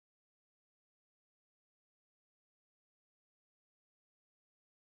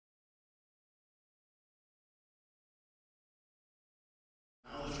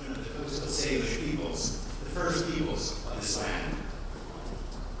Salish peoples, the first peoples of this land.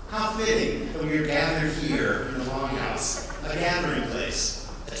 How fitting that we are gathered here in the Longhouse, a gathering place,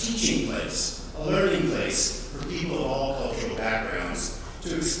 a teaching place, a learning place for people of all cultural backgrounds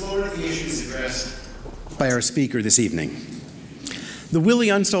to explore the issues addressed by our speaker this evening. The Willi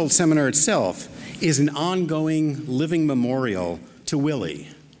Unsoeld Seminar itself is an ongoing living memorial to Willi.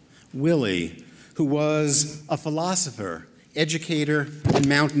 Willi, who was a philosopher, educator, and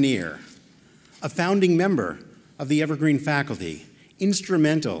mountaineer, a founding member of the Evergreen faculty,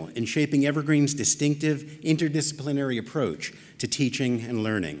 instrumental in shaping Evergreen's distinctive interdisciplinary approach to teaching and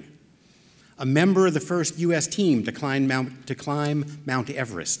learning, a member of the first U.S. team to climb Mount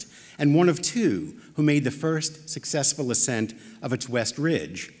Everest, and one of two who made the first successful ascent of its West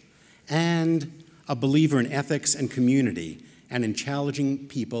Ridge, and a believer in ethics and community and in challenging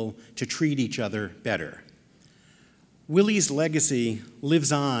people to treat each other better. Willi's legacy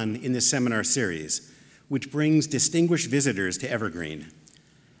lives on in this seminar series, which brings distinguished visitors to Evergreen.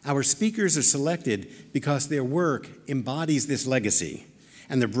 Our speakers are selected because their work embodies this legacy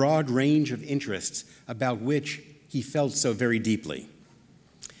and the broad range of interests about which he felt so very deeply.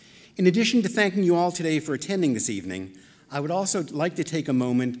 In addition to thanking you all today for attending this evening, I would also like to take a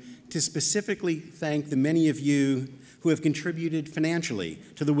moment to specifically thank the many of you who have contributed financially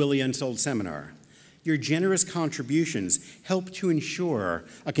to the Willi Unsoeld Seminar. Your generous contributions help to ensure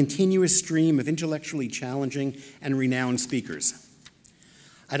a continuous stream of intellectually challenging and renowned speakers.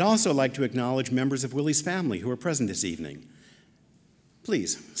 I'd also like to acknowledge members of Willi's family who are present this evening.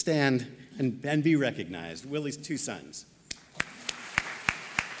 Please stand and be recognized. Willi's two sons.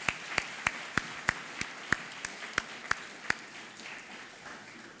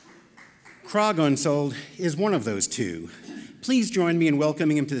 Krog Unsoeld is one of those two. Please join me in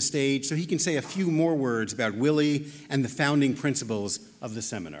welcoming him to the stage so he can say a few more words about Willi and the founding principles of the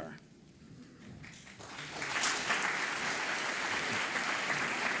seminar.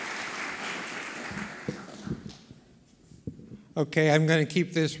 Okay, I'm going to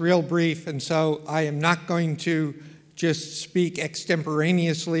keep this real brief, and so I am not going to just speak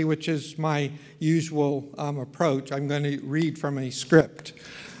extemporaneously, which is my usual approach. I'm going to read from a script.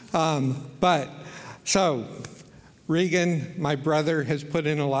 So Regan, my brother, has put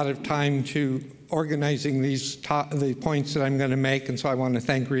in a lot of time to organizing the points that I'm going to make, and so I want to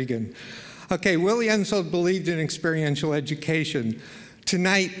thank Regan. Okay, Willi Unsoeld believed in experiential education.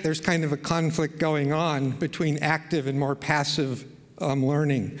 Tonight, there's kind of a conflict going on between active and more passive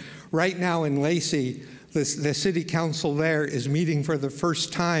learning. Right now in Lacey, the city council there is meeting for the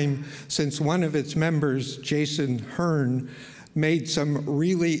first time since one of its members, Jason Hearn, made some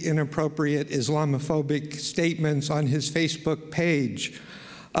really inappropriate Islamophobic statements on his Facebook page.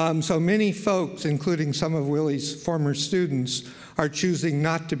 So many folks, including some of Willi's former students, are choosing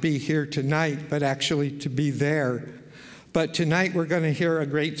not to be here tonight, but actually to be there. But tonight we're going to hear a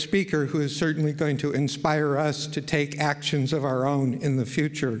great speaker who is certainly going to inspire us to take actions of our own in the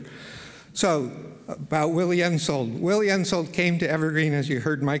future. So, about Willi Unsoeld. Willi Unsoeld came to Evergreen, as you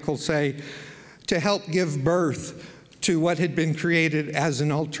heard Michael say, to help give birth to what had been created as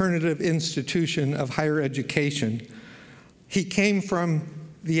an alternative institution of higher education. He came from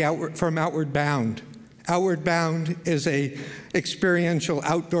Outward Bound. Outward Bound is an experiential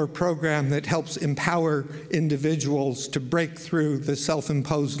outdoor program that helps empower individuals to break through the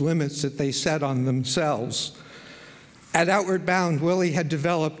self-imposed limits that they set on themselves. At Outward Bound, Willi had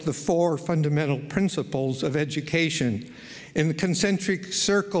developed the 4 fundamental principles of education. In the concentric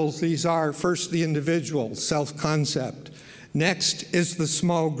circles, these are first the individual, self-concept. Next is the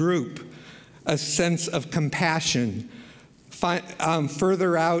small group, a sense of compassion.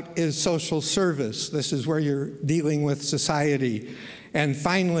 Further out is social service. This is where you're dealing with society. And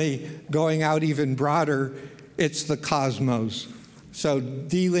finally, going out even broader, it's the cosmos. So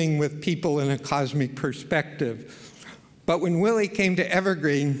dealing with people in a cosmic perspective. But when Willi came to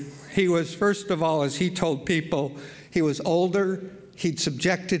Evergreen, he was, first of all, as he told people, he was older, he'd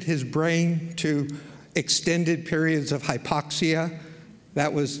subjected his brain to extended periods of hypoxia.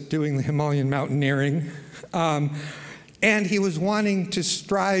 That was doing the Himalayan mountaineering. And he was wanting to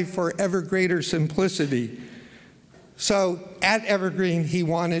strive for ever greater simplicity. So at Evergreen, he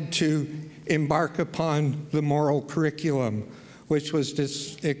wanted to embark upon the moral curriculum, which was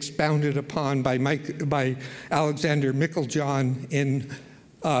expounded upon by Alexander Mickeljohn in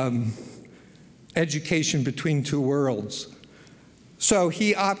Education Between Two Worlds. So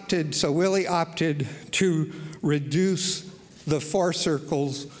Willi opted to reduce the 4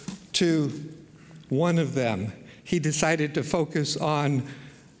 circles to one of them. He decided to focus on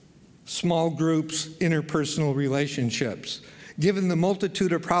small groups, interpersonal relationships. Given the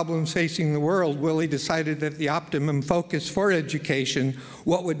multitude of problems facing the world, Willi decided that the optimum focus for education,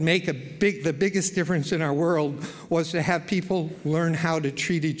 what would make the biggest difference in our world, was to have people learn how to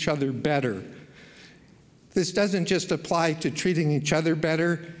treat each other better. This doesn't just apply to treating each other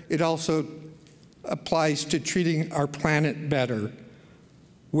better, it also applies to treating our planet better.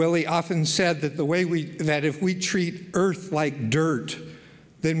 Willi often said that that if we treat Earth like dirt,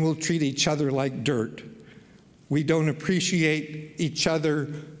 then we'll treat each other like dirt. We don't appreciate each other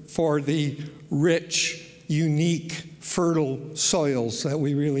for the rich, unique, fertile soils that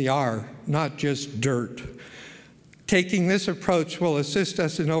we really are, not just dirt. Taking this approach will assist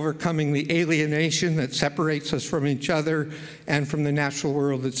us in overcoming the alienation that separates us from each other and from the natural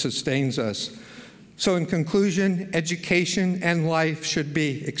world that sustains us. So in conclusion, education and life should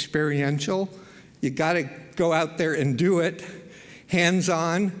be experiential. You gotta go out there and do it.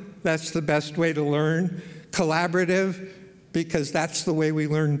 Hands-on, that's the best way to learn. Collaborative, because that's the way we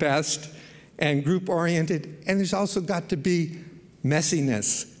learn best. And group-oriented, and there's also got to be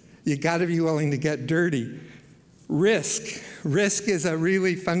messiness. You gotta be willing to get dirty. Risk is a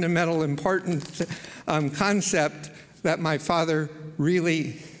really fundamental, important concept that my father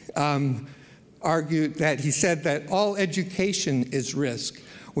really argued, that he said that all education is risk.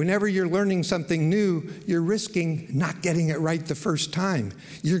 Whenever you're learning something new, you're risking not getting it right the first time.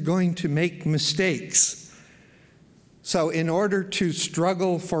 You're going to make mistakes. So in order to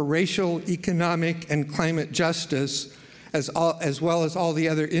struggle for racial, economic, and climate justice, as well as all the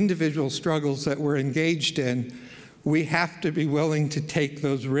other individual struggles that we're engaged in, we have to be willing to take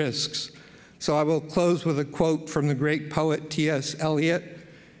those risks. So I will close with a quote from the great poet T.S. Eliot.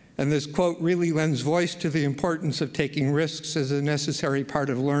 And this quote really lends voice to the importance of taking risks as a necessary part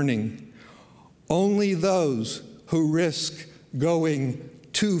of learning. Only those who risk going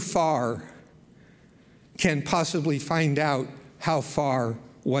too far can possibly find out how far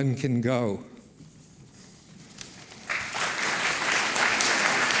one can go.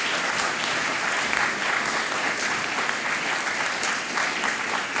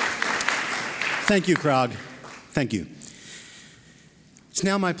 Thank you, Krog. Thank you. It's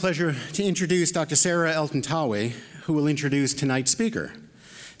now my pleasure to introduce Dr. Sarah Elton-Tawi, who will introduce tonight's speaker.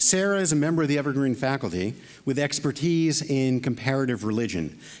 Sarah is a member of the Evergreen faculty with expertise in comparative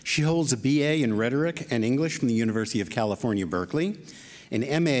religion. She holds a BA in Rhetoric and English from the University of California, Berkeley, an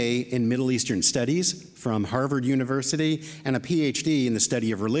MA in Middle Eastern Studies from Harvard University, and a PhD in the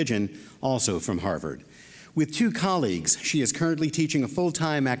study of religion, also from Harvard. With two colleagues, she is currently teaching a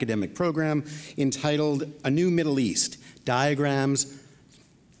full-time academic program entitled A New Middle East: Diagrams,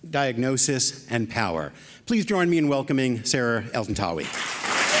 Diagnosis, and Power. Please join me in welcoming Sarah Elton-Tawi.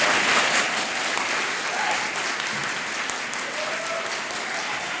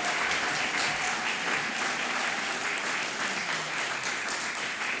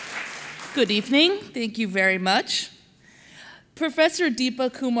 Good evening. Thank you very much. Professor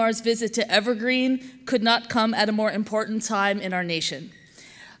Deepa Kumar's visit to Evergreen could not come at a more important time in our nation.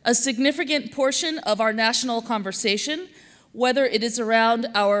 A significant portion of our national conversation, whether it is around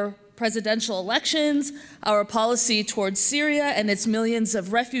our presidential elections, our policy towards Syria and its millions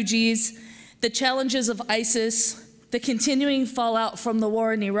of refugees, the challenges of ISIS, the continuing fallout from the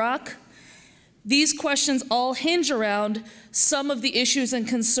war in Iraq, these questions all hinge around some of the issues and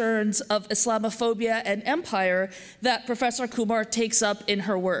concerns of Islamophobia and empire that Professor Kumar takes up in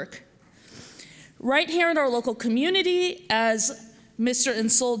her work. Right here in our local community, as Mr.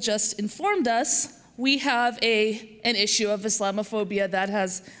 Unsoeld just informed us, we have an issue of Islamophobia that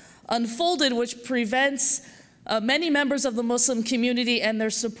has unfolded, which prevents many members of the Muslim community and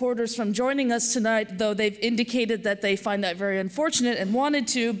their supporters from joining us tonight, though they've indicated that they find that very unfortunate and wanted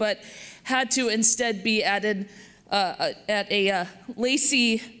to, but had to instead be at a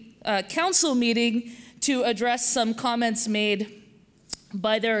Lacey council meeting to address some comments made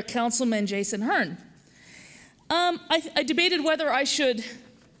by their councilman, Jason Hearn. I debated whether I should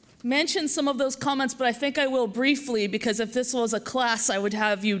mention some of those comments, but I think I will briefly, because if this was a class, I would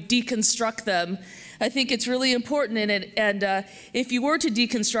have you deconstruct them. I think it's really important in it, and if you were to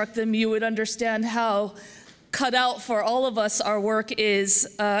deconstruct them, you would understand how cut out for all of us our work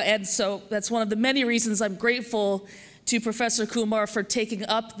is, and so that's one of the many reasons I'm grateful to Professor Kumar for taking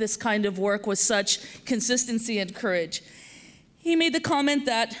up this kind of work with such consistency and courage. He made the comment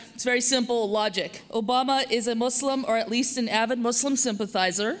that it's very simple logic. Obama is a Muslim, or at least an avid Muslim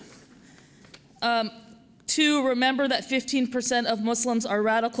sympathizer. 2, remember that 15% of Muslims are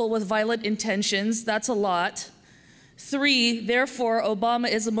radical with violent intentions. That's a lot. 3, therefore, Obama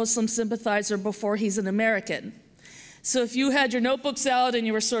is a Muslim sympathizer before he's an American. So if you had your notebooks out and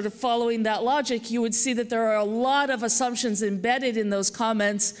you were sort of following that logic, you would see that there are a lot of assumptions embedded in those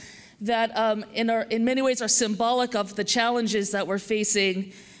comments that in many ways are symbolic of the challenges that we're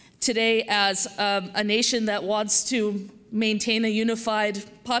facing today as a nation that wants to maintain a unified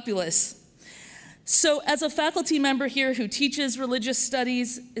populace. So as a faculty member here who teaches religious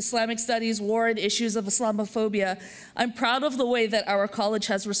studies, Islamic studies, war, and issues of Islamophobia, I'm proud of the way that our college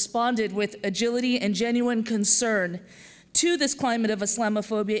has responded with agility and genuine concern to this climate of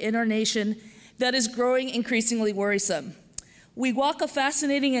Islamophobia in our nation that is growing increasingly worrisome. We walk a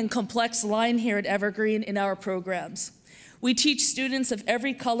fascinating and complex line here at Evergreen in our programs. We teach students of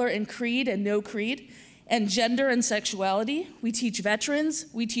every color and creed and no creed, and gender and sexuality. We teach veterans,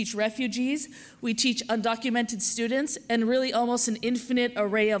 we teach refugees, we teach undocumented students, and really almost an infinite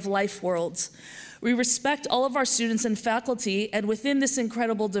array of life worlds. We respect all of our students and faculty, and within this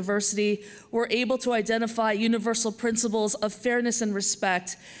incredible diversity, we're able to identify universal principles of fairness and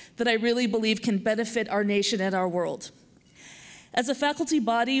respect that I really believe can benefit our nation and our world. As a faculty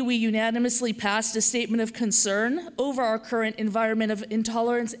body, we unanimously passed a statement of concern over our current environment of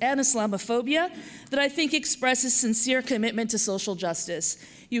intolerance and Islamophobia that I think expresses sincere commitment to social justice.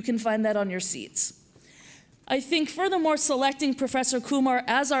 You can find that on your seats. I think furthermore, selecting Professor Kumar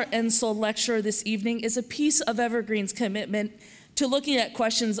as our Unsoeld lecturer this evening is a piece of Evergreen's commitment to looking at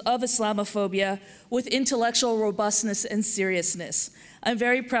questions of Islamophobia with intellectual robustness and seriousness. I'm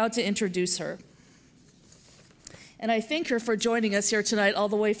very proud to introduce her. And I thank her for joining us here tonight all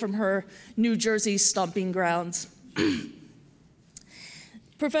the way from her New Jersey stomping grounds.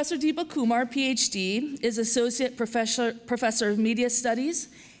 Professor Deepa Kumar, PhD, is Associate Professor of Media Studies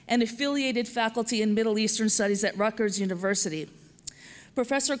and affiliated faculty in Middle Eastern Studies at Rutgers University.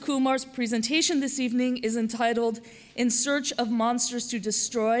 Professor Kumar's presentation this evening is entitled In Search of Monsters to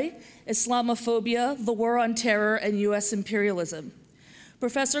Destroy, Islamophobia, the War on Terror and US Imperialism.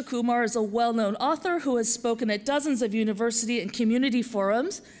 Professor Kumar is a well-known author who has spoken at dozens of university and community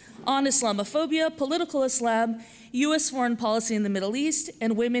forums on Islamophobia, political Islam, US foreign policy in the Middle East,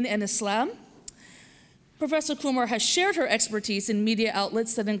 and women and Islam. Professor Kumar has shared her expertise in media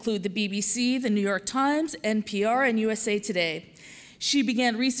outlets that include the BBC, the New York Times, NPR, and USA Today. She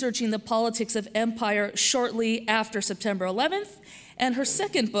began researching the politics of empire shortly after September 11th, and her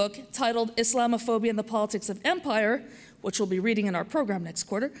second book, titled Islamophobia and the Politics of Empire, which we'll be reading in our program next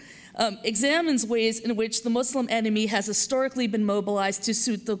quarter, examines ways in which the Muslim enemy has historically been mobilized to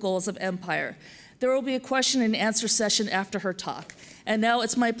suit the goals of empire. There will be a question and answer session after her talk. And now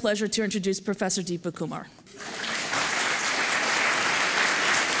it's my pleasure to introduce Professor Deepa Kumar.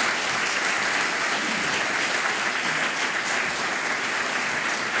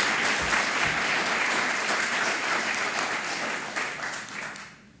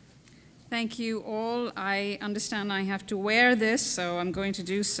 Thank you all. I understand I have to wear this, so I'm going to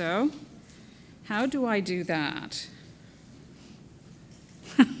do so. How do I do that?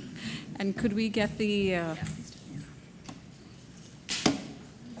 And could we get the... There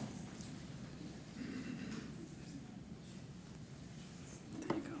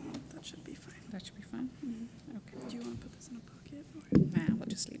you go. That should be fine. That should be fine? Mm-hmm. Okay. Do you want to put this in a pocket? Or? Nah, we'll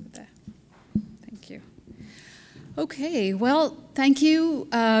just leave it there. Thank you. Okay, well, thank you,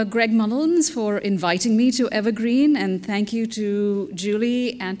 Greg Mullins, for inviting me to Evergreen, and thank you to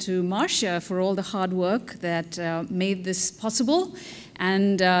Julie and to Marcia for all the hard work that made this possible.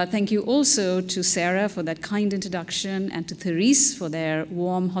 And thank you also to Sarah for that kind introduction, and to Therese for their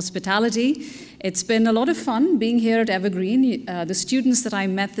warm hospitality. It's been a lot of fun being here at Evergreen. The students that I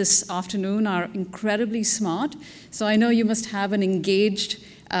met this afternoon are incredibly smart, so I know you must have an engaged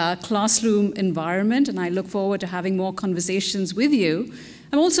classroom environment, and I look forward to having more conversations with you.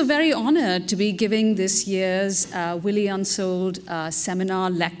 I'm also very honored to be giving this year's Willi Unsoeld Seminar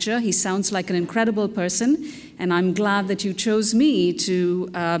lecture. He sounds like an incredible person, and I'm glad that you chose me to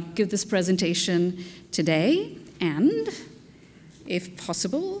give this presentation today. And, if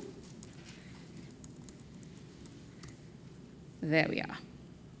possible, there we are.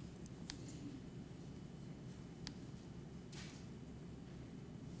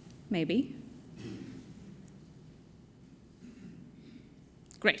 Maybe.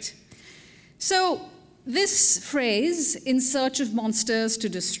 Great. So this phrase, in search of monsters to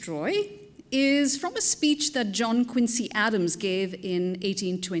destroy, is from a speech that John Quincy Adams gave in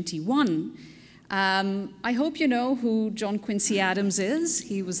 1821. I hope you know who John Quincy Adams is.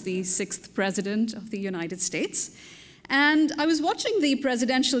 He was the 6th president of the United States. And I was watching the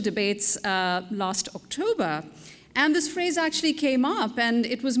presidential debates last October, and this phrase actually came up, and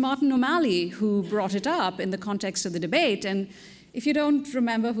it was Martin O'Malley who brought it up in the context of the debate. And if you don't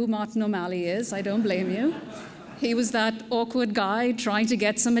remember who Martin O'Malley is, I don't blame you. He was that awkward guy trying to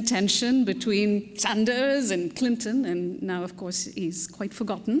get some attention between Sanders and Clinton, and now, of course, he's quite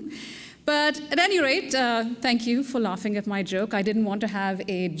forgotten. But at any rate, thank you for laughing at my joke. I didn't want to have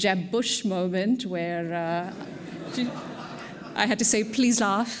a Jeb Bush moment where I had to say, please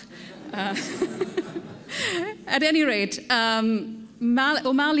laugh. At any rate,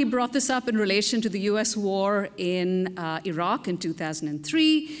 O'Malley brought this up in relation to the US war in Iraq in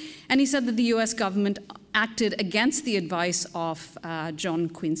 2003, and he said that the US government acted against the advice of John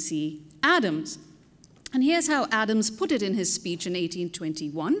Quincy Adams. And here's how Adams put it in his speech in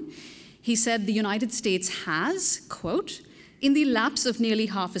 1821. He said, the United States has, quote, in the lapse of nearly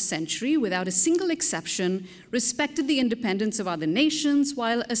half a century, without a single exception, respected the independence of other nations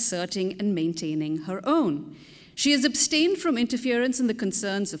while asserting and maintaining her own. She has abstained from interference in the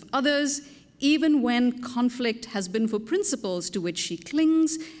concerns of others, even when conflict has been for principles to which she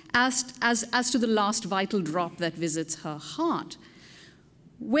clings, as to the last vital drop that visits her heart.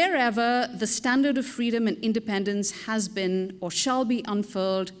 Wherever the standard of freedom and independence has been or shall be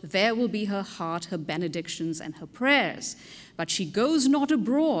unfurled, there will be her heart, her benedictions, and her prayers. But she goes not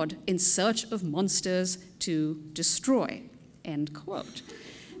abroad in search of monsters to destroy, end quote.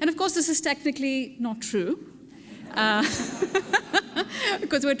 And of course, this is technically not true.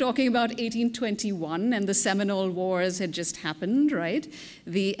 Because we're talking about 1821, and the Seminole Wars had just happened, right?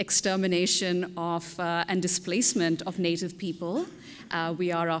 The extermination of and displacement of Native people.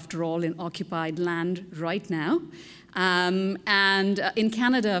 We are, after all, in occupied land right now. And in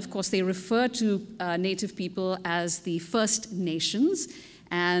Canada, of course, they refer to Native people as the First Nations.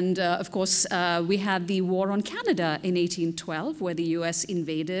 And of course, we had the War on Canada in 1812, where the US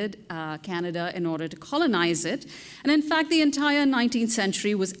invaded Canada in order to colonize it. And in fact, the entire 19th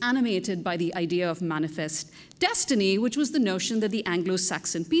century was animated by the idea of manifest destiny, which was the notion that the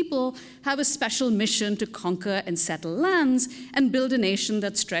Anglo-Saxon people have a special mission to conquer and settle lands and build a nation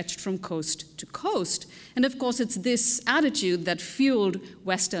that stretched from coast to coast. And of course, it's this attitude that fueled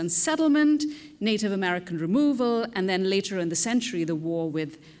Western settlement, Native American removal, and then later in the century, the war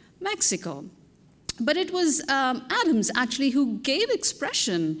with Mexico. But it was Adams, actually, who gave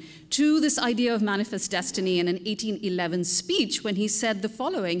expression to this idea of manifest destiny in an 1811 speech when he said the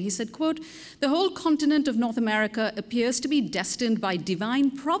following. He said, quote, "The whole continent of North America appears to be destined by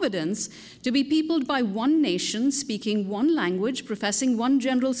divine providence to be peopled by one nation, speaking one language, professing one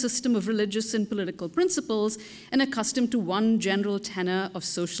general system of religious and political principles, and accustomed to one general tenor of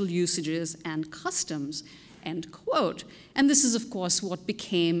social usages and customs." End quote. And this is, of course, what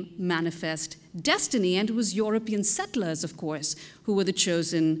became manifest destiny. And it was European settlers, of course, who were the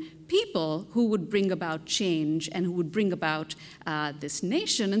chosen people who would bring about change and who would bring about this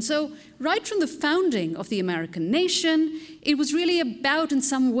nation. And so right from the founding of the American nation, it was really about, in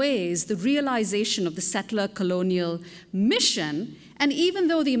some ways, the realization of the settler colonial mission. And even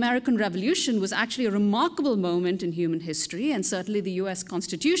though the American Revolution was actually a remarkable moment in human history, and certainly the US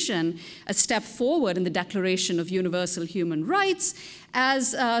Constitution, a step forward in the Declaration of Universal Human Rights,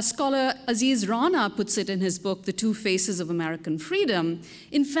 as scholar Aziz Rana puts it in his book, The Two Faces of American Freedom,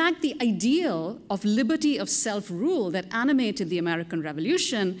 in fact, the ideal of liberty of self-rule that animated the American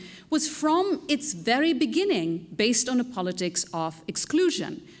Revolution was from its very beginning based on a politics of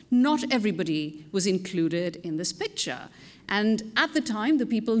exclusion. Not everybody was included in this picture. And at the time, the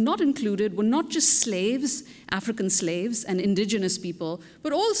people not included were not just slaves, African slaves and indigenous people,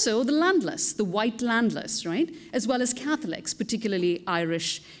 but also the landless, the white landless, right? As well as Catholics, particularly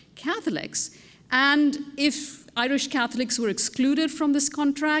Irish Catholics. And if Irish Catholics were excluded from this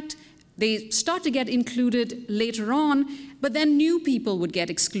contract, they start to get included later on, but then new people would get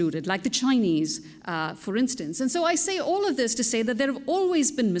excluded, like the Chinese, for instance. And so I say all of this to say that there have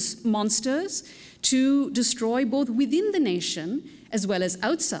always been monsters to destroy both within the nation as well as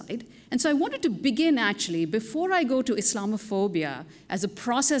outside. And so I wanted to begin, actually, before I go to Islamophobia as a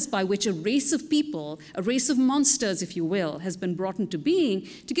process by which a race of people, a race of monsters, if you will, has been brought into being,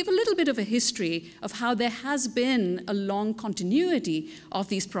 to give a little bit of a history of how there has been a long continuity of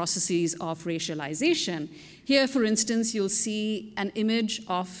these processes of racialization. Here, for instance, you'll see an image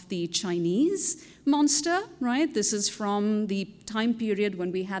of the Chinese monster, right? This is from the time period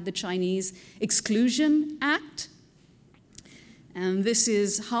when we had the Chinese Exclusion Act. And this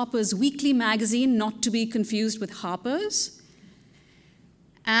is Harper's Weekly magazine, not to be confused with Harper's.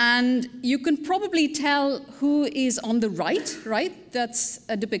 And you can probably tell who is on the right, right? That's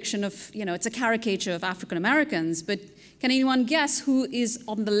a depiction of, it's a caricature of African Americans, but can anyone guess who is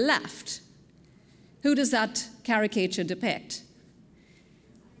on the left? Who does that caricature depict?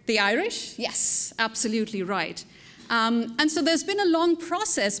 The Irish? Yes, absolutely right. And so there's been a long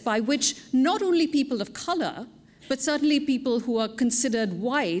process by which not only people of color, but certainly people who are considered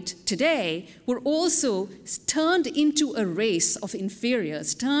white today were also turned into a race of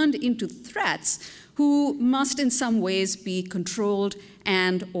inferiors, turned into threats who must in some ways be controlled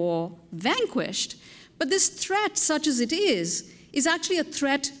and or vanquished. But this threat, such as it is actually a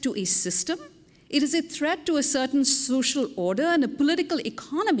threat to a system. It is a threat to a certain social order and a political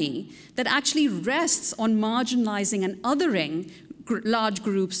economy that actually rests on marginalizing and othering large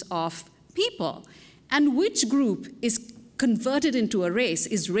groups of people. And which group is converted into a race,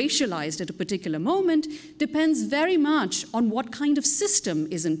 is racialized at a particular moment, depends very much on what kind of system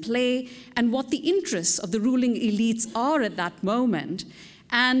is in play and what the interests of the ruling elites are at that moment.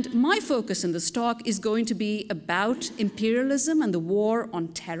 And my focus in this talk is going to be about imperialism and the war on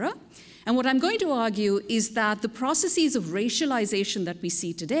terror. And what I'm going to argue is that the processes of racialization that we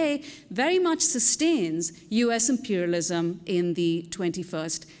see today very much sustains US imperialism in the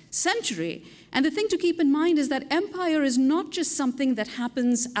 21st century. And the thing to keep in mind is that empire is not just something that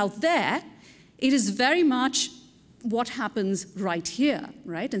happens out there, it is very much what happens right here,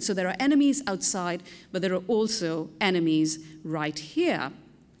 right? And so there are enemies outside, but there are also enemies right here.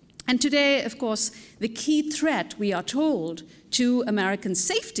 And today, of course, the key threat, we are told, to American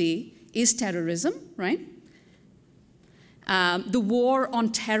safety is terrorism, right? The war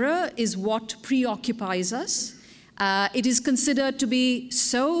on terror is what preoccupies us. It is considered to be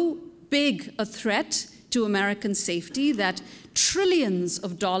so big a threat to American safety that trillions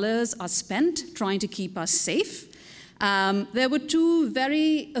of dollars are spent trying to keep us safe. There were two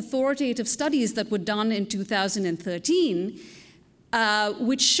very authoritative studies that were done in 2013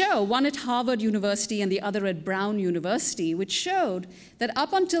 which show, one at Harvard University and the other at Brown University, which showed that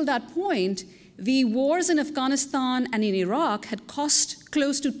up until that point, the wars in Afghanistan and in Iraq had cost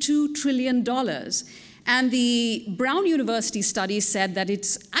close to $2 trillion. And the Brown University study said that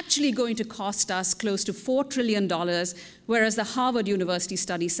it's actually going to cost us close to $4 trillion, whereas the Harvard University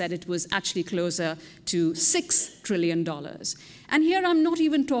study said it was actually closer to $6 trillion. And here I'm not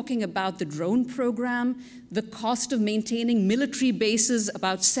even talking about the drone program, the cost of maintaining military bases,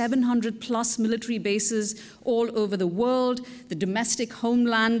 about 700 plus military bases all over the world, the domestic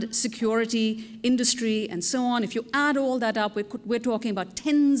homeland security industry, and so on. If you add all that up, we're talking about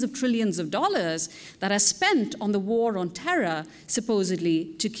tens of trillions of dollars that are spent on the war on terror,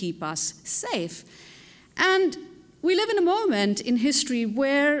 supposedly to keep us safe. And we live in a moment in history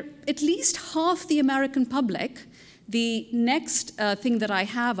where at least half the American public, the next thing that I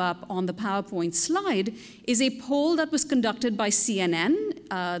have up on the PowerPoint slide is a poll that was conducted by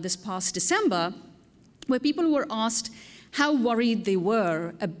CNN this past December, where people were asked how worried they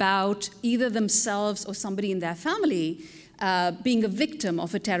were about either themselves or somebody in their family being a victim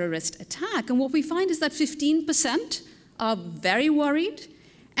of a terrorist attack. And what we find is that 15% are very worried,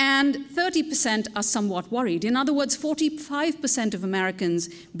 and 30% are somewhat worried. In other words, 45% of Americans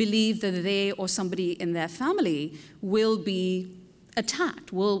believe that they or somebody in their family will be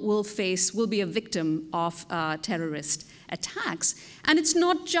attacked, will be a victim of terrorist attacks. And it's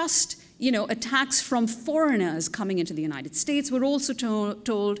not just attacks from foreigners coming into the United States. We're also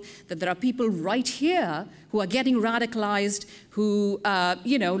told that there are people right here who are getting radicalized, who,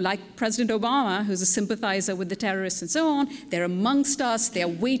 like President Obama, who's a sympathizer with the terrorists and so on. They're amongst us, they're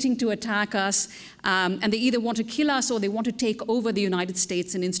waiting to attack us, and they either want to kill us or they want to take over the United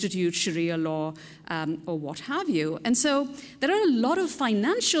States and institute Sharia law or what have you. And so there are a lot of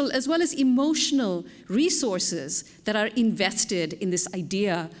financial as well as emotional resources that are invested in this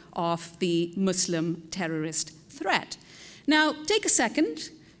idea of the Muslim terrorist threat. Now, take a second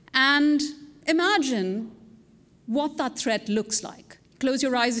and imagine what that threat looks like. Close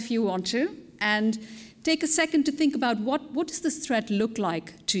your eyes if you want to, and take a second to think about what does this threat look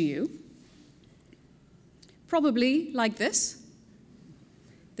like to you? Probably like this.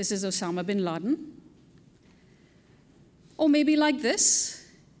 This is Osama bin Laden. Or maybe like this.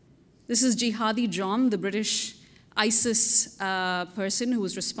 This is Jihadi John, the British ISIS person who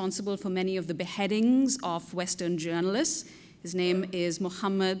was responsible for many of the beheadings of Western journalists. His name is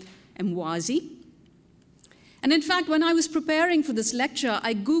Mohammed Emwazi. And in fact, when I was preparing for this lecture,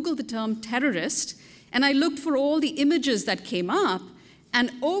 I Googled the term terrorist, and I looked for all the images that came up,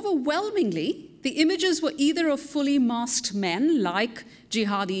 and overwhelmingly, the images were either of fully masked men, like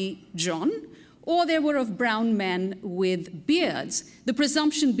Jihadi John, or they were of brown men with beards. The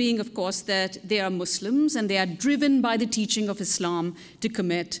presumption being, of course, that they are Muslims and they are driven by the teaching of Islam to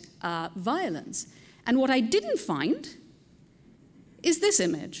commit violence. And what I didn't find is this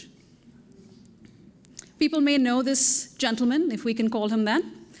image. People may know this gentleman, if we can call him that.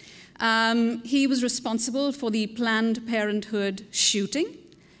 He was responsible for the Planned Parenthood shooting.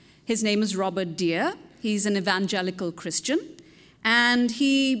 His name is Robert Deere. He's an evangelical Christian. And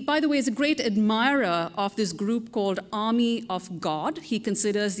he, by the way, is a great admirer of this group called Army of God. He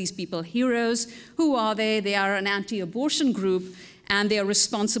considers these people heroes. Who are they? They are an anti-abortion group, and they are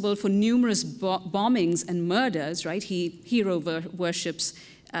responsible for numerous bombings and murders, right? He hero worships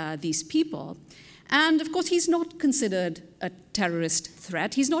these people. And of course, he's not considered a terrorist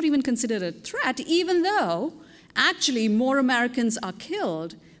threat. He's not even considered a threat, even though actually more Americans are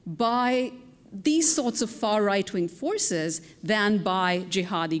killed by these sorts of far right-wing forces than by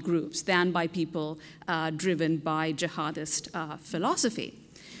jihadi groups, than by people driven by jihadist philosophy.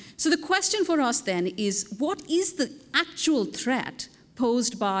 So the question for us then is, what is the actual threat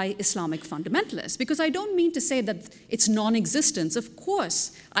posed by Islamic fundamentalists? Because I don't mean to say that it's non-existence. Of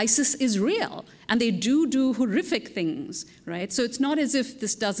course, ISIS is real, and they do horrific things, right? So it's not as if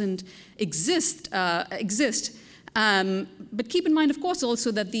this doesn't exist. But keep in mind, of course,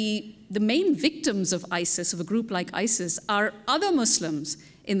 also that the main victims of ISIS, of a group like ISIS, are other Muslims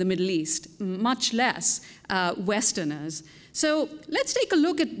in the Middle East, much less Westerners. So let's take a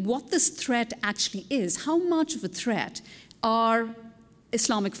look at what this threat actually is. How much of a threat are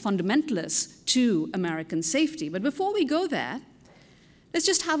Islamic fundamentalists to American safety? But before we go there, let's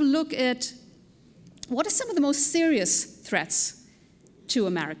just have a look at what are some of the most serious threats to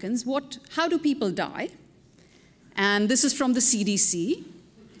Americans. How do people die? And this is from the CDC.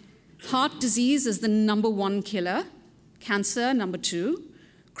 Heart disease is the #1 killer. Cancer, #2.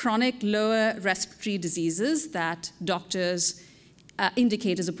 Chronic lower respiratory diseases that doctors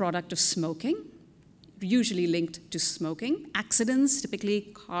indicate as a product of smoking, usually linked to smoking. Accidents, typically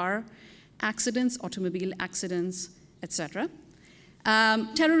car accidents, automobile accidents, etc.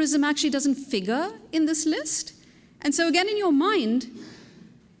 Terrorism actually doesn't figure in this list. And so again, in your mind,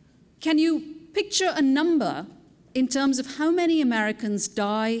 can you picture a number in terms of how many Americans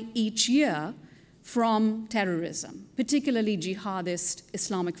die each year from terrorism, particularly jihadist,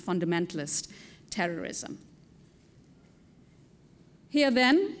 Islamic fundamentalist terrorism? Here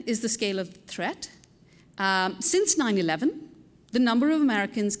then is the scale of the threat. Since 9/11, the number of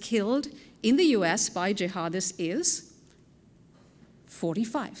Americans killed in the US by jihadists is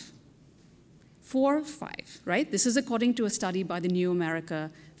 45. 45, right? This is according to a study by the New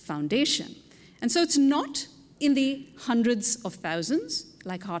America Foundation. And so it's not in the hundreds of thousands,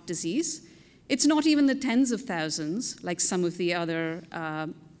 like heart disease. It's not even the tens of thousands, like some of the other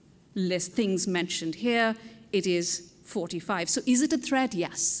things mentioned here. It is 45. So is it a threat?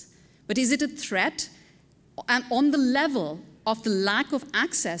 Yes. But is it a threat on the level of the lack of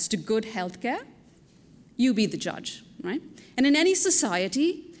access to good healthcare? You be the judge, right? And in any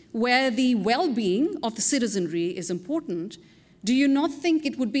society where the well-being of the citizenry is important, do you not think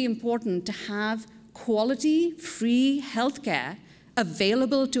it would be important to have quality, free healthcare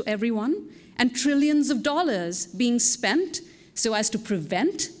available to everyone, and trillions of dollars being spent so as to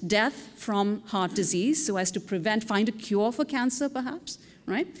prevent death from heart disease, so as to find a cure for cancer, perhaps,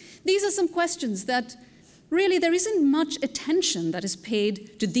 right? These are some questions that really there isn't much attention that is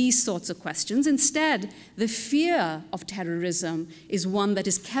paid to these sorts of questions. Instead, the fear of terrorism is one that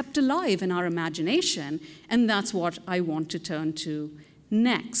is kept alive in our imagination, and that's what I want to turn to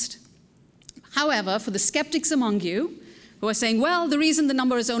next. However, for the skeptics among you who are saying, well, the reason the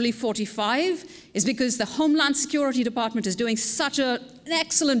number is only 45 is because the Homeland Security Department is doing such an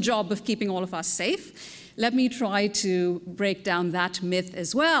excellent job of keeping all of us safe, let me try to break down that myth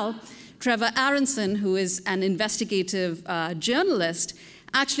as well. Trevor Aronson, who is an investigative journalist,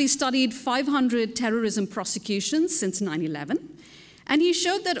 actually studied 500 terrorism prosecutions since 9/11, and he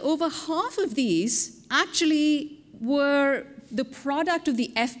showed that over half of these actually were the product of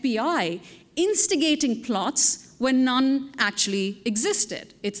the FBI instigating plots when none actually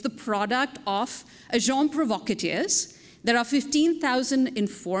existed. It's the product of agents provocateurs. There are 15,000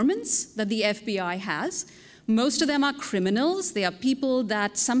 informants that the FBI has. Most of them are criminals. They are people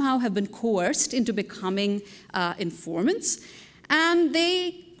that somehow have been coerced into becoming informants. And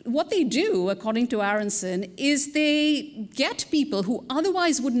what they do, according to Aronson, is they get people who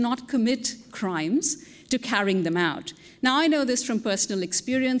otherwise would not commit crimes to carrying them out. Now, I know this from personal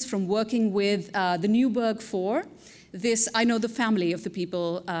experience, from working with the Newburgh Four. I know the family of the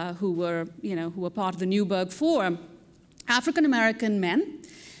people who were part of the Newburgh Four. African-American men,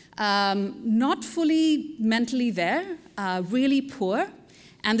 not fully mentally there, really poor.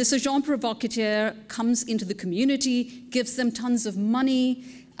 And this agent provocateur comes into the community, gives them tons of money,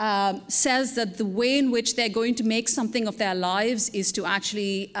 says that the way in which they're going to make something of their lives is to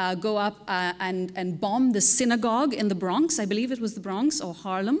actually go up and bomb the synagogue in the Bronx. I believe it was the Bronx or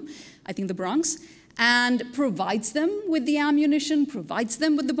Harlem, I think the Bronx. and provides them with the ammunition, provides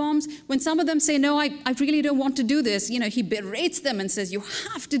them with the bombs. When some of them say, no, I really don't want to do this, he berates them and says, you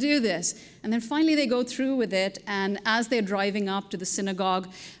have to do this. And then finally they go through with it, and as they're driving up to the synagogue,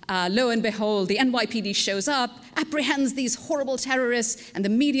 lo and behold, the NYPD shows up, apprehends these horrible terrorists, and the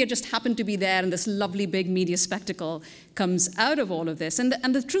media just happened to be there, and this lovely big media spectacle comes out of all of this. And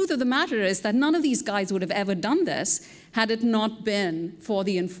the truth of the matter is that none of these guys would have ever done this had it not been for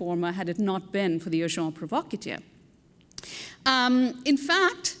the informer, had it not been for the agent provocateur. In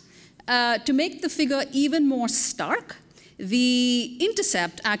fact, to make the figure even more stark, The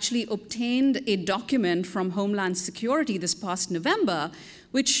Intercept actually obtained a document from Homeland Security this past November,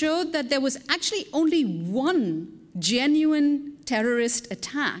 which showed that there was actually only one genuine terrorist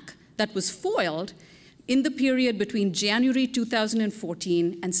attack that was foiled in the period between January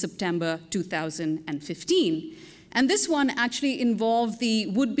 2014 and September 2015. And this one actually involved the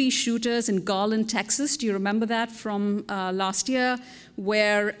would-be shooters in Garland, Texas. Do you remember that from last year?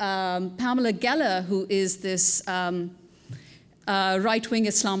 Where Pamela Geller, who is this right-wing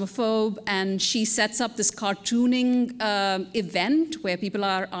Islamophobe, and she sets up this cartooning event where people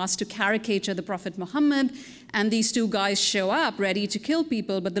are asked to caricature the Prophet Muhammad, and these two guys show up ready to kill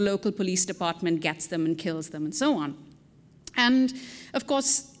people, but the local police department gets them and kills them and so on. And of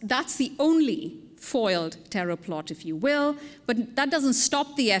course, that's the only foiled terror plot, if you will, but that doesn't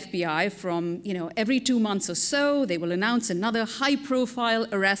stop the FBI from, every 2 months or so, they will announce another high-profile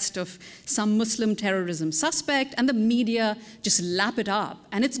arrest of some Muslim terrorism suspect, and the media just lap it up.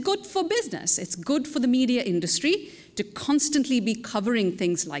 And it's good for business. It's good for the media industry to constantly be covering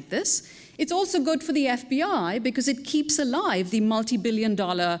things like this. It's also good for the FBI because it keeps alive the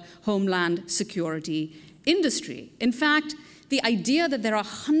multi-billion-dollar homeland security industry. In fact, the idea that there are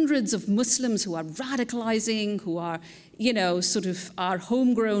hundreds of Muslims who are radicalizing, who are, are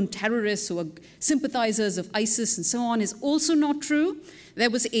homegrown terrorists, who are sympathizers of ISIS and so on, is also not true. There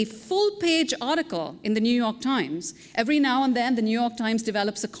was a full-page article in the New York Times. Every now and then, the New York Times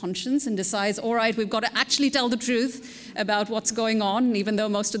develops a conscience and decides, all right, we've got to actually tell the truth about what's going on, even though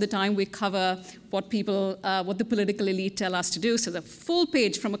most of the time we cover what the political elite tell us to do. So the full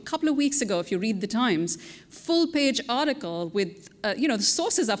page from a couple of weeks ago, if you read the Times, full-page article with, the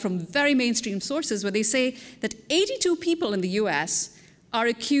sources are from very mainstream sources where they say that 82 people in the US are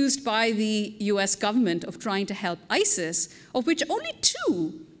accused by the US government of trying to help ISIS, of which only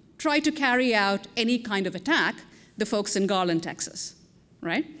 2 try to carry out any kind of attack, the folks in Garland, Texas,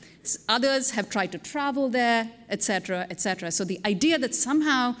 right? Others have tried to travel there, et cetera, et cetera. So the idea that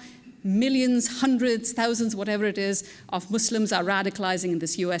somehow millions, hundreds, thousands, whatever it is, of Muslims are radicalizing in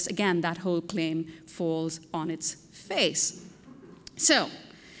this US, again, that whole claim falls on its face. So,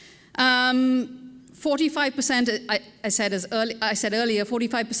 45%, I said earlier,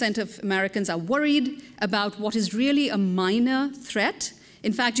 45% of Americans are worried about what is really a minor threat.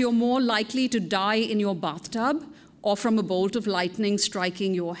 In fact, you're more likely to die in your bathtub or from a bolt of lightning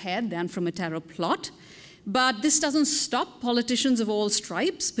striking your head than from a terror plot. But this doesn't stop politicians of all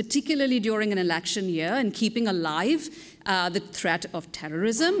stripes, particularly during an election year, in keeping alive the threat of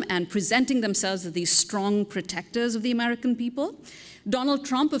terrorism and presenting themselves as these strong protectors of the American people. Donald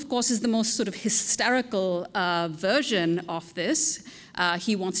Trump, of course, is the most sort of hysterical version of this.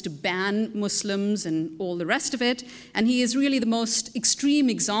 He wants to ban Muslims and all the rest of it, and he is really the most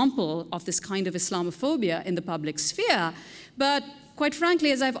extreme example of this kind of Islamophobia in the public sphere. But quite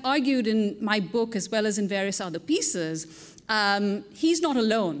frankly, as I've argued in my book as well as in various other pieces, he's not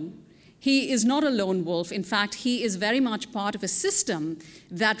alone. He is not a lone wolf. In fact, he is very much part of a system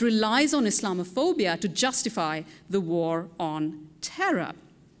that relies on Islamophobia to justify the war on terror.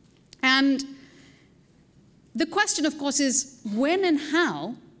 And the question, of course, is when and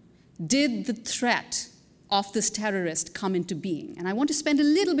how did the threat of this terrorist come into being? And I want to spend a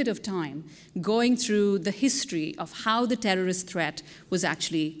little bit of time going through the history of how the terrorist threat was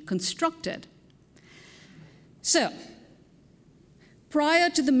actually constructed. So,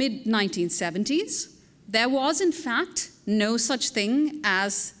 prior to the mid-1970s, there was, in fact, no such thing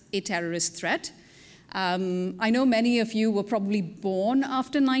as a terrorist threat. I know many of you were probably born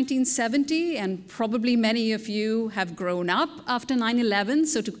after 1970, and probably many of you have grown up after 9/11,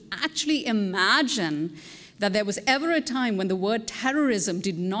 so to actually imagine that there was ever a time when the word terrorism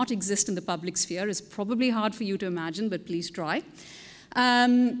did not exist in the public sphere is probably hard for you to imagine, but please try.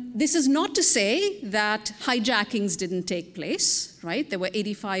 This is not to say that hijackings didn't take place, right? There were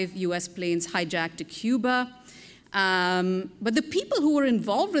 85 US planes hijacked to Cuba. But the people who were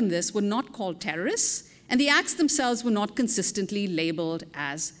involved in this were not called terrorists, and the acts themselves were not consistently labeled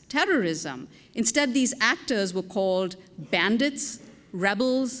as terrorism. Instead, these actors were called bandits,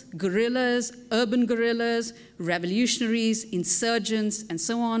 rebels, guerrillas, urban guerrillas, revolutionaries, insurgents, and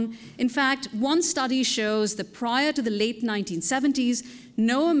so on. In fact, one study shows that prior to the late 1970s,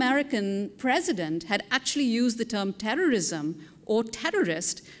 no American president had actually used the term terrorism or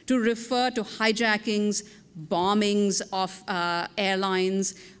terrorist to refer to hijackings, bombings of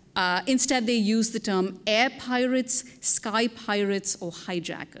airlines. Instead, they used the term air pirates, sky pirates, or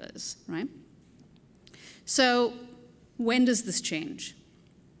hijackers, right? So when does this change?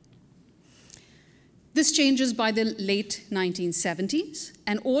 This changes by the late 1970s,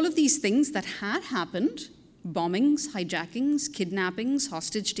 and all of these things that had happened, bombings, hijackings, kidnappings,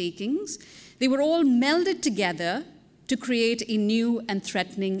 hostage takings, they were all melded together to create a new and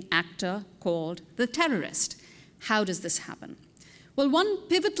threatening actor called the terrorist. How does this happen? Well, one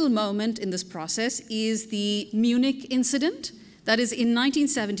pivotal moment in this process is the Munich incident. That is, in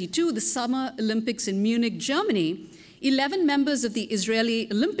 1972, the Summer Olympics in Munich, Germany, 11 members of the Israeli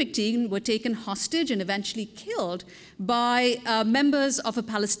Olympic team were taken hostage and eventually killed by members of a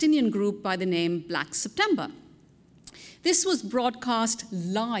Palestinian group by the name Black September. This was broadcast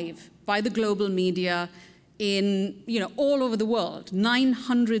live by the global media in, all over the world.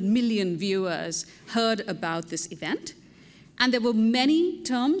 900 million viewers heard about this event. And there were many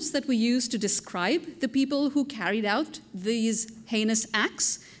terms that were used to describe the people who carried out these heinous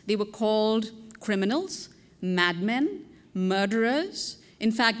acts. They were called criminals, madmen, murderers.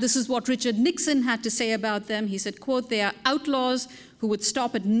 In fact, this is what Richard Nixon had to say about them. He said, quote, "They are outlaws who would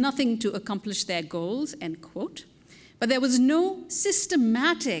stop at nothing to accomplish their goals," end quote. But there was no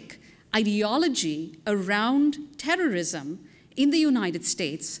systematic ideology around terrorism in the United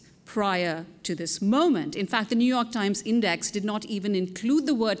States prior to this moment. In fact, the New York Times Index did not even include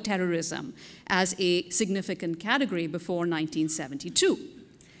the word terrorism as a significant category before 1972.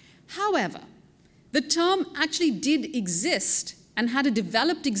 However, the term actually did exist and had a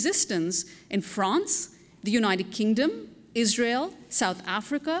developed existence in France, the United Kingdom, Israel, South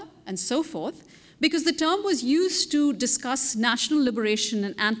Africa, and so forth, because the term was used to discuss national liberation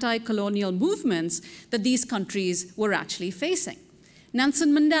and anti-colonial movements that these countries were actually facing.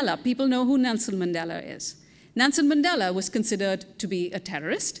 Nelson Mandela, people know who Nelson Mandela is. Nelson Mandela was considered to be a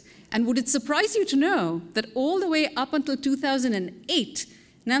terrorist, and would it surprise you to know that all the way up until 2008,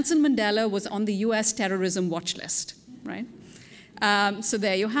 Nelson Mandela was on the US terrorism watch list, right? So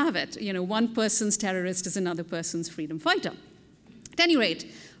there you have it. One person's terrorist is another person's freedom fighter. At any rate,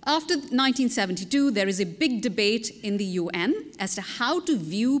 after 1972, there is a big debate in the UN as to how to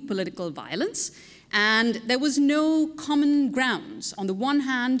view political violence. And there was no common grounds. On the one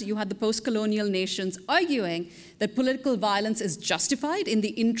hand, you had the post-colonial nations arguing that political violence is justified in the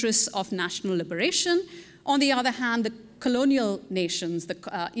interests of national liberation. On the other hand, the colonial nations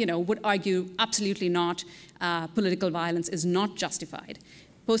would argue absolutely not, political violence is not justified.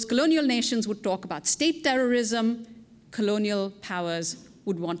 Post-colonial nations would talk about state terrorism. Colonial powers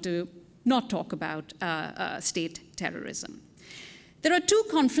would want to not talk about state terrorism. There are two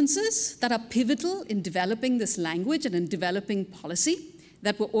conferences that are pivotal in developing this language and in developing policy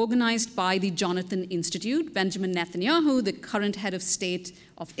that were organized by the Jonathan Institute. Benjamin Netanyahu, the current head of state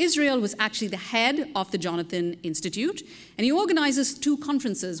of Israel, was actually the head of the Jonathan Institute. And he organizes two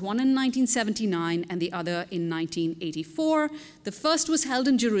conferences, one in 1979 and the other in 1984. The first was held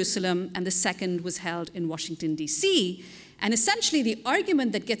in Jerusalem and the second was held in Washington, D.C. And essentially the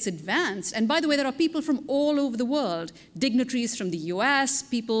argument that gets advanced, and by the way, there are people from all over the world, dignitaries from the US,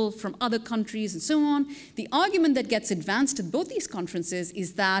 people from other countries, and so on. The argument that gets advanced at both these conferences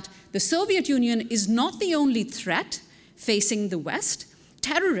is that the Soviet Union is not the only threat facing the West.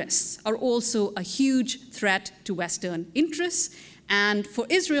 Terrorists are also a huge threat to Western interests. And for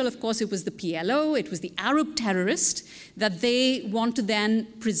Israel, of course, it was the PLO, it was the Arab terrorist that they want to then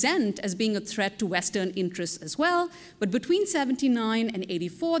present as being a threat to Western interests as well. But between 79 and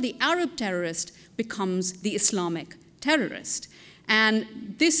 84, the Arab terrorist becomes the Islamic terrorist.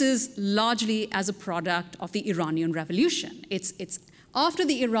 And this is largely as a product of the Iranian Revolution. It's after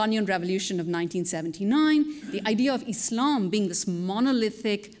the Iranian Revolution of 1979, the idea of Islam being this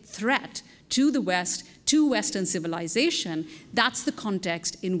monolithic threat to the West, to Western civilization, that's the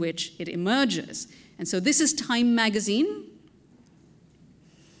context in which it emerges. And so this is Time magazine,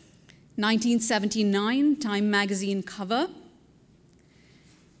 1979, Time magazine cover.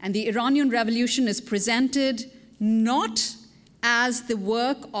 And the Iranian Revolution is presented not as the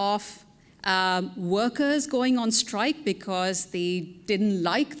work of workers going on strike because they didn't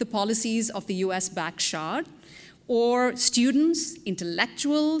like the policies of the US-backed Shah, or students,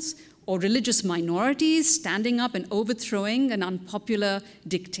 intellectuals, or religious minorities standing up and overthrowing an unpopular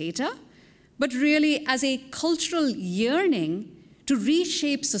dictator, but really as a cultural yearning to to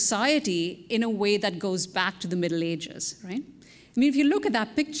reshape society in a way that goes back to the Middle Ages, right? I mean, if you look at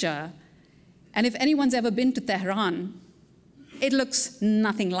that picture, and if anyone's ever been to Tehran, it looks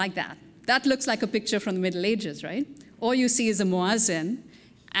nothing like that. That looks like a picture from the Middle Ages, right? All you see is a muazzin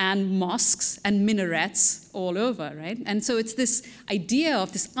and mosques and minarets all over, right? And so it's this idea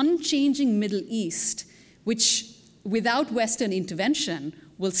of this unchanging Middle East, which without Western intervention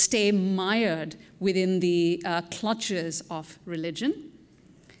will stay mired within the clutches of religion.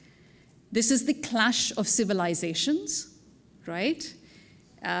 This is the clash of civilizations, right?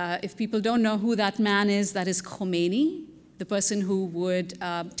 If people don't know who that man is, that is Khomeini, the person who would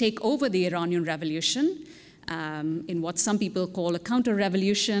take over the Iranian Revolution in what some people call a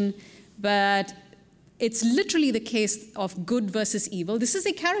counter-revolution, but it's literally the case of good versus evil. This is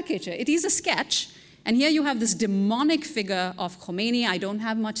a caricature. It is a sketch. And here you have this demonic figure of Khomeini. I don't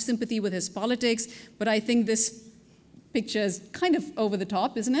have much sympathy with his politics, but I think this picture is kind of over the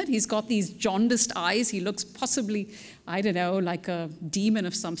top, isn't it? He's got these jaundiced eyes. He looks possibly, I don't know, like a demon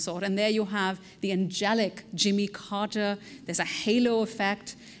of some sort. And there you have the angelic Jimmy Carter. There's a halo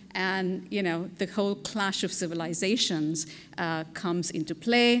effect. And, you know, the whole clash of civilizations comes into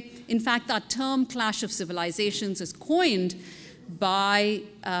play. In fact, that term clash of civilizations is coined by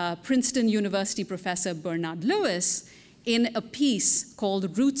Princeton University professor Bernard Lewis in a piece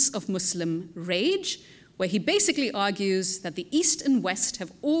called Roots of Muslim Rage, where he basically argues that the East and West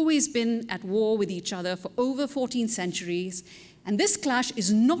have always been at war with each other for over 14 centuries. And this clash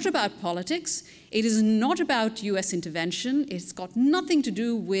is not about politics. It is not about US intervention. It's got nothing to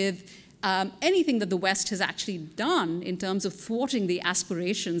do with anything that the West has actually done in terms of thwarting the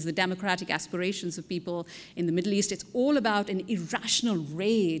aspirations, the democratic aspirations of people in the Middle East. It's all about an irrational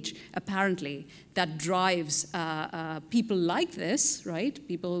rage, apparently, that drives people like this, right?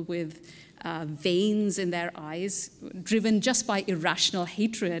 People with veins in their eyes, driven just by irrational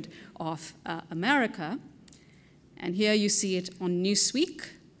hatred of America. And here you see it on Newsweek.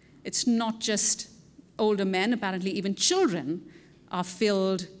 It's not just older men, apparently even children are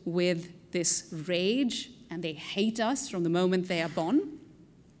filled with this rage, and they hate us from the moment they are born.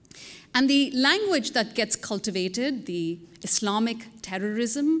 And the language that gets cultivated, the Islamic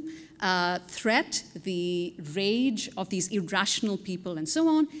terrorism threat, the rage of these irrational people and so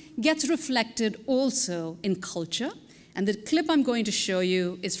on, gets reflected also in culture. And the clip I'm going to show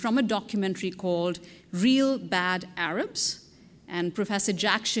you is from a documentary called Real Bad Arabs. And Professor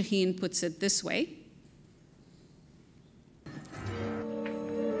Jack Shaheen puts it this way.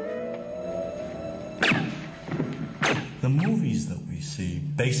 The movies that we see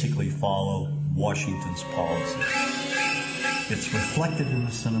basically follow Washington's policy. It's reflected in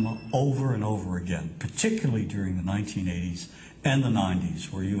the cinema over and over again, particularly during the 1980s and the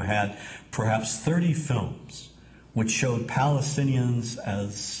 90s, where you had perhaps 30 films which showed Palestinians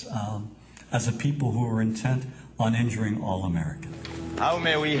as a people who were intent on injuring all Americans. How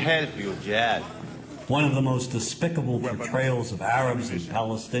may we help you, Jad? One of the most despicable portrayals of Arabs and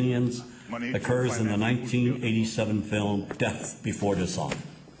Palestinians occurs in the 1987 film Death Before Dishonor.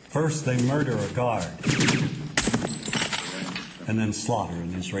 First, they murder a guard, and then slaughter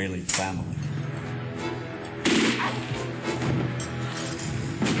an Israeli family.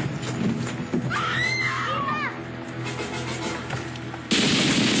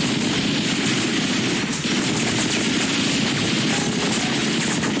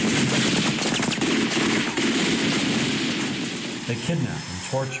 They kidnap and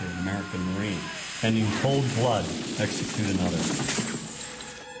torture an American Marine, and in cold blood execute another.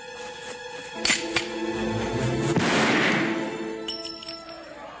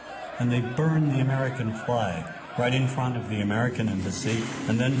 And they burn the American flag right in front of the American embassy,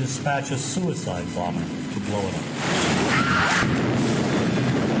 and then dispatch a suicide bomber to blow it up.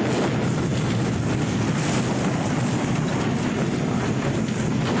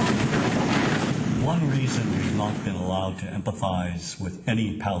 One reason we've not been allowed to empathize with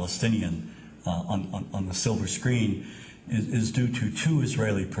any Palestinian on the silver screen is due to two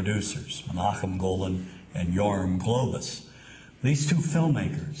Israeli producers, Menachem Golan and Yoram Globus. These two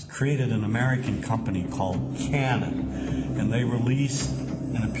filmmakers created an American company called Canon, and they released,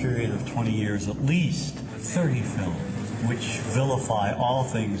 in a period of 20 years, at least 30 films which vilify all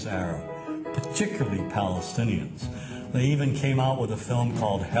things Arab, particularly Palestinians. They even came out with a film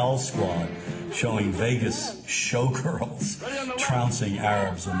called Hell Squad, showing Vegas showgirls trouncing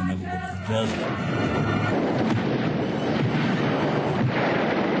Arabs in the middle of the desert.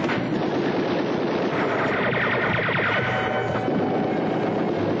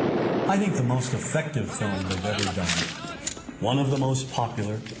 I think the most effective film they've ever done, one of the most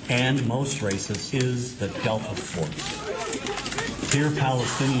popular and most racist, is The Delta Force. Here,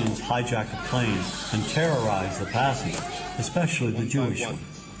 Palestinians hijack a plane and terrorize the passengers, especially the Jewish ones.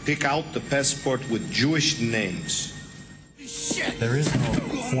 Pick out the passport with Jewish names. There is no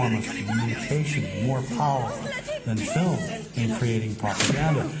form of communication more powerful than film in creating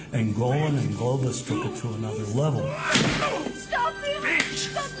propaganda, and Golan and Globus took it to another level.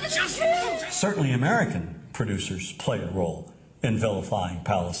 Certainly American producers play a role in vilifying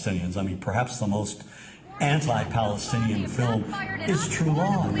Palestinians. I mean, perhaps the most anti-Palestinian film is True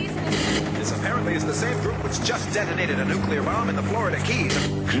Love. This apparently is the same group which just detonated a nuclear bomb in the Florida Keys.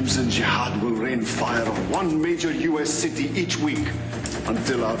 Crimson Jihad will rain fire on one major U.S. city each week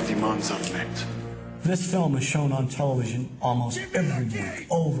until our demands are met. This film is shown on television almost every week,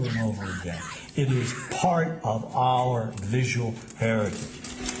 over and over again. It is part of our visual heritage.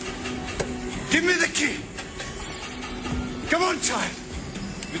 Give me the key! Come on, child!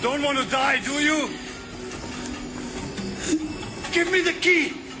 You don't want to die, do you? Give me the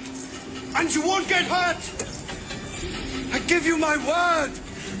key, and you won't get hurt. I give you my word.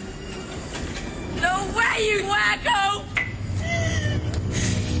 No way, you wacko!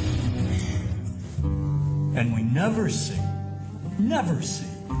 And we never see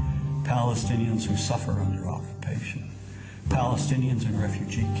Palestinians who suffer under occupation, Palestinians in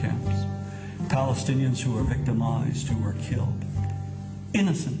refugee camps, Palestinians who are victimized, who are killed,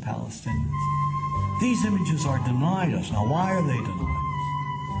 innocent Palestinians. These images are denied us. Now, why are they denied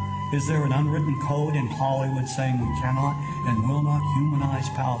us? Is there an unwritten code in Hollywood saying we cannot and will not humanize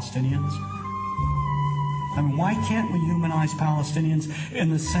Palestinians? I mean, why can't we humanize Palestinians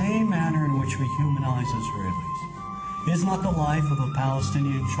in the same manner in which we humanize Israelis? Is not the life of a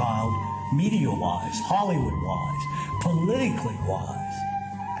Palestinian child, media-wise, Hollywood-wise, politically-wise,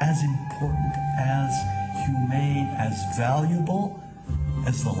 as important, as humane, as valuable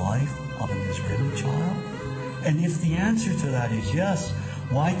as the life of an Israeli child? And if the answer to that is yes,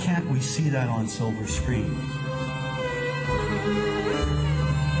 why can't we see that on silver screens?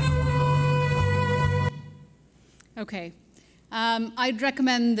 Okay. I'd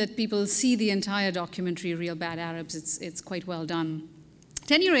recommend that people see the entire documentary, Real Bad Arabs. It's quite well done.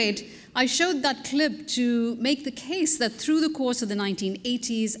 At any rate, I showed that clip to make the case that through the course of the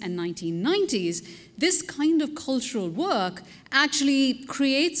 1980s and 1990s, this kind of cultural work actually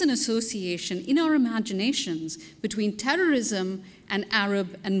creates an association in our imaginations between terrorism and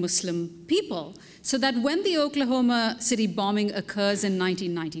Arab and Muslim people, so that when the Oklahoma City bombing occurs in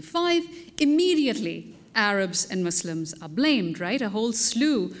 1995, immediately Arabs and Muslims are blamed, right? A whole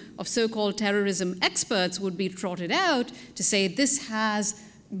slew of so-called terrorism experts would be trotted out to say this has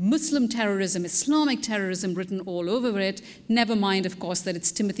Muslim terrorism, Islamic terrorism written all over it. Never mind, of course, that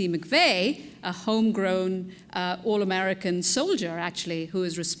it's Timothy McVeigh, a homegrown all-American soldier, actually, who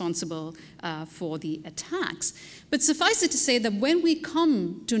is responsible for the attacks. But suffice it to say that when we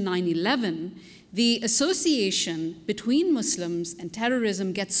come to 9/11, the association between Muslims and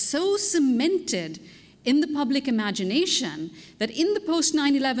terrorism gets so cemented in the public imagination that in the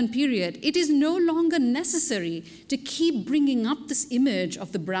post-9/11 period, it is no longer necessary to keep bringing up this image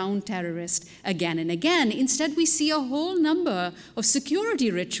of the brown terrorist again and again. Instead, we see a whole number of security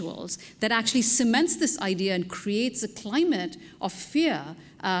rituals that actually cements this idea and creates a climate of fear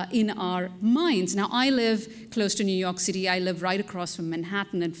in our minds. Now, I live close to New York City. I live right across from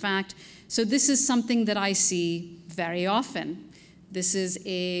Manhattan, in fact. So this is something that I see very often. This is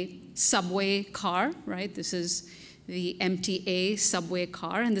a subway car, right? This is the MTA subway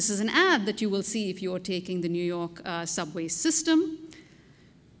car, and this is an ad that you will see if you're taking the New York subway system.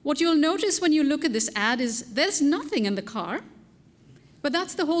 What you'll notice when you look at this ad is there's nothing in the car, but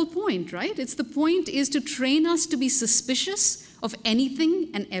that's the whole point, right? The point is to train us to be suspicious of anything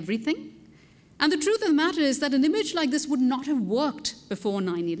and everything. And the truth of the matter is that an image like this would not have worked before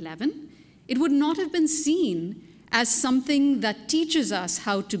 9/11. It would not have been seen as something that teaches us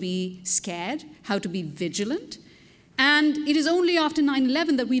how to be scared, how to be vigilant. And it is only after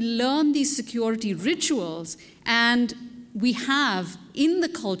 9/11 that we learn these security rituals, and we have, in the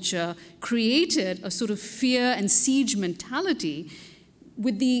culture, created a sort of fear and siege mentality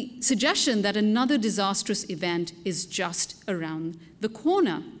with the suggestion that another disastrous event is just around the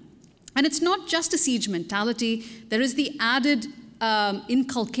corner. And it's not just a siege mentality. There is the added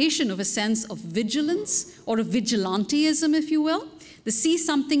inculcation of a sense of vigilance or of vigilantism, if you will. The See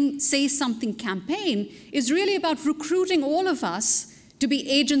Something, Say Something campaign is really about recruiting all of us to be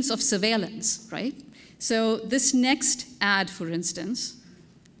agents of surveillance, right? So this next ad, for instance,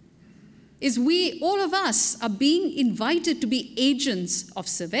 is all of us are being invited to be agents of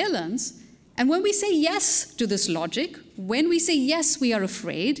surveillance. And when we say yes to this logic, when we say, yes, we are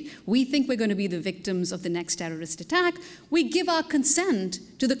afraid, we think we're going to be the victims of the next terrorist attack, we give our consent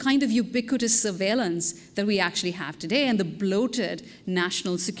to the kind of ubiquitous surveillance that we actually have today and the bloated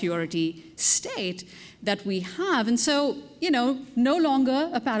national security state that we have. And so, no longer,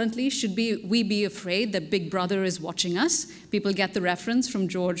 apparently, should we be afraid that Big Brother is watching us. People get the reference from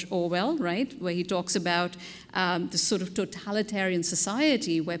George Orwell, right, where he talks about this sort of totalitarian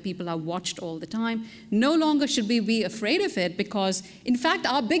society where people are watched all the time. No longer should we be afraid of it because, in fact,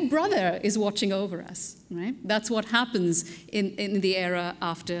 our Big Brother is watching over us, right? That's what happens in the era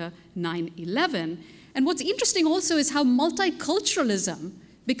after 9/11. And what's interesting also is how multiculturalism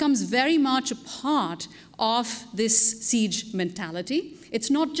becomes very much a part of this siege mentality. It's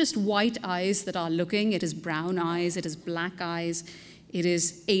not just white eyes that are looking, it is brown eyes, it is black eyes, it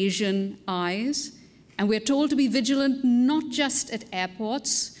is Asian eyes. And we're told to be vigilant not just at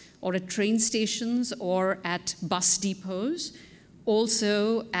airports or at train stations or at bus depots,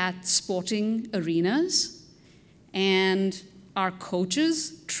 also at sporting arenas. And our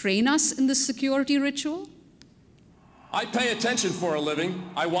coaches train us in the security ritual. I pay attention for a living.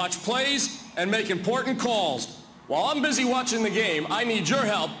 I watch plays and make important calls. While I'm busy watching the game, I need your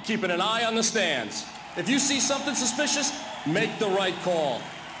help keeping an eye on the stands. If you see something suspicious, make the right call.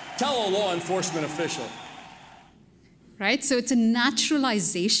 Tell a law enforcement official. Right, so it's a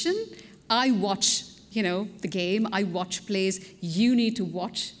naturalization. I watch, the game, I watch plays. You need to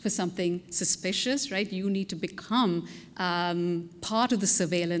watch for something suspicious, right? You need to become part of the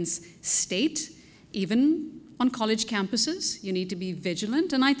surveillance state, even on college campuses. You need to be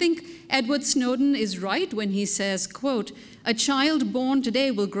vigilant. And I think Edward Snowden is right when he says, quote, "A child born today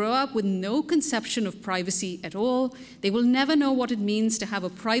will grow up with no conception of privacy at all. They will never know what it means to have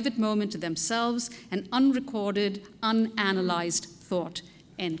a private moment to themselves, an unrecorded, unanalyzed thought,"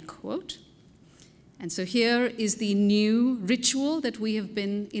 end quote. And so here is the new ritual that we have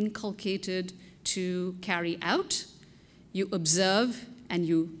been inculcated to carry out. You observe and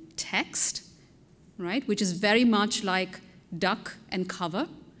you text, right, which is very much like duck and cover.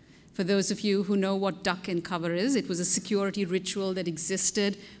 For those of you who know what duck and cover is, it was a security ritual that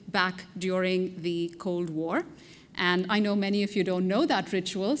existed back during the Cold War. And I know many of you don't know that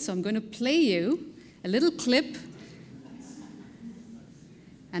ritual, so I'm going to play you a little clip.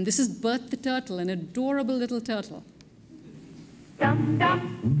 And this is Bert the Turtle, an adorable little turtle. Dum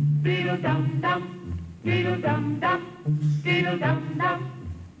dum, beetle dum dum, beetle dum dum, beetle dum dum.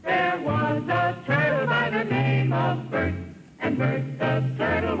 There was a turtle by the name of Bert, and Bert the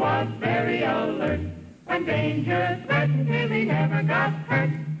turtle was very alert. When danger threatened him, he never got hurt.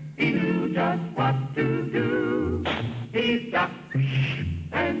 He knew just what to do. He ducked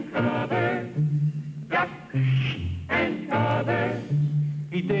and covered, ducked and covered.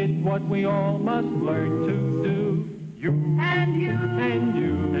 He did what we all must learn to do. You and you and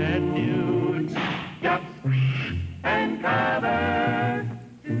you and you, duck and cover.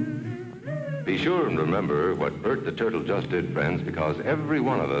 Be sure and remember what Bert the Turtle just did, friends, because every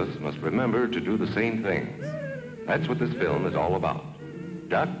one of us must remember to do the same things. That's what this film is all about.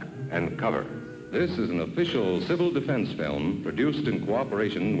 Duck and cover. This is an official civil defense film produced in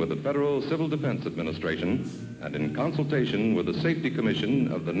cooperation with the Federal Civil Defense Administration and in consultation with the Safety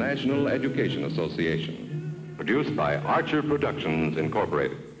Commission of the National Education Association. Produced by Archer Productions,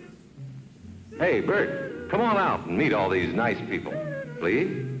 Incorporated. Hey, Bert, come on out and meet all these nice people.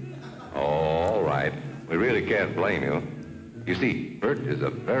 Please? Oh, all right. We really can't blame you. You see, Bert is a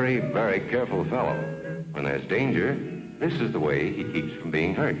very, very careful fellow. When there's danger, this is the way he keeps from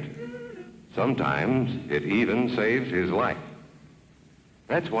being hurt. Sometimes it even saves his life.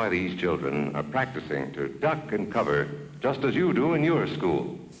 That's why these children are practicing to duck and cover just as you do in your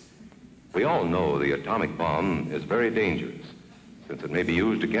school. We all know the atomic bomb is very dangerous. Since it may be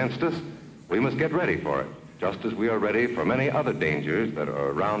used against us, we must get ready for it, just as we are ready for many other dangers that are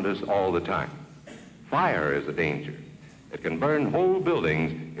around us all the time. Fire is a danger. It can burn whole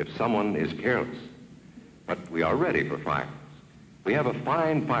buildings if someone is careless. But we are ready for fires. We have a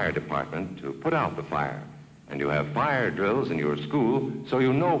fine fire department to put out the fire, and you have fire drills in your school so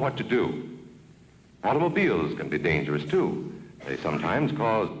you know what to do. Automobiles can be dangerous too. They sometimes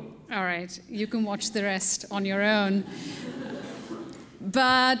cause... All right, you can watch the rest on your own.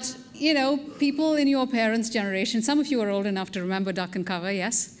 But, people in your parents' generation, some of you are old enough to remember duck and cover,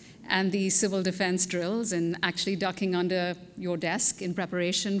 yes? And the civil defense drills and actually ducking under your desk in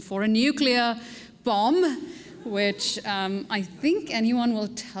preparation for a nuclear bomb, which I think anyone will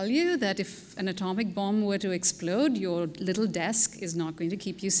tell you that if an atomic bomb were to explode, your little desk is not going to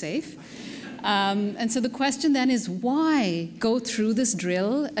keep you safe. And so the question then is, why go through this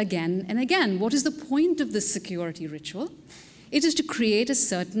drill again and again? What is the point of this security ritual? It is to create a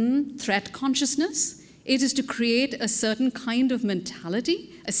certain threat consciousness. It is to create a certain kind of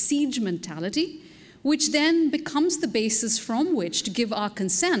mentality, a siege mentality, which then becomes the basis from which to give our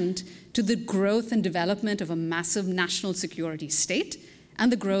consent to the growth and development of a massive national security state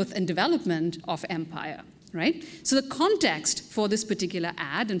and the growth and development of empire, right? So the context for this particular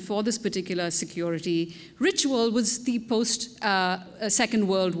ad and for this particular security ritual was the post-Second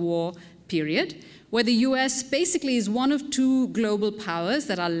World War period, where the US basically is one of two global powers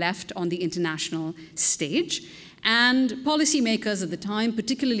that are left on the international stage. And policymakers at the time,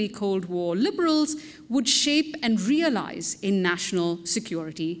 particularly Cold War liberals, would shape and realize a national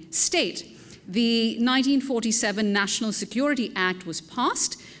security state. The 1947 National Security Act was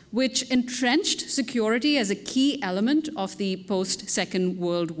passed, which entrenched security as a key element of the post-Second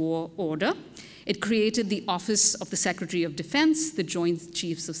World War order. It created the Office of the Secretary of Defense, the Joint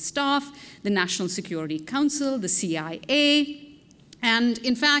Chiefs of Staff, the National Security Council, the CIA, and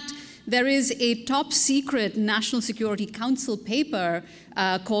in fact, there is a top secret National Security Council paper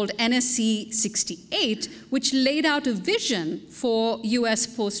called NSC 68, which laid out a vision for US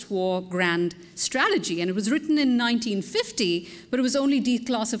post-war grand strategy. And it was written in 1950, but it was only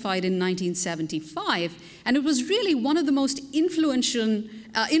declassified in 1975. And it was really one of the most influential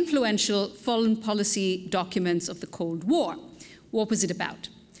foreign policy documents of the Cold War. What was it about?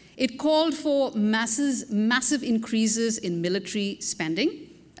 It called for massive increases in military spending,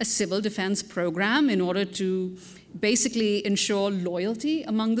 a civil defense program in order to basically ensure loyalty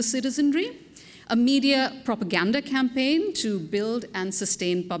among the citizenry, a media propaganda campaign to build and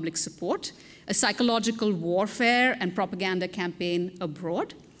sustain public support, a psychological warfare and propaganda campaign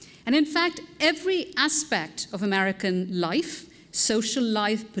abroad. And in fact, every aspect of American life, social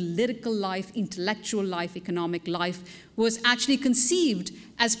life, political life, intellectual life, economic life, was actually conceived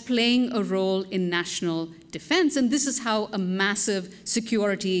as playing a role in national defense. And this is how a massive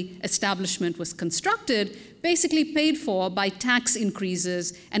security establishment was constructed, basically paid for by tax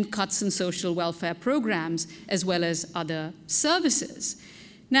increases and cuts in social welfare programs, as well as other services.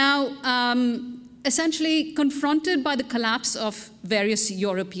 Now, essentially confronted by the collapse of various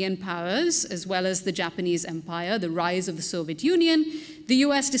European powers, as well as the Japanese Empire, the rise of the Soviet Union, the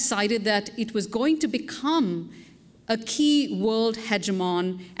US decided that it was going to become a key world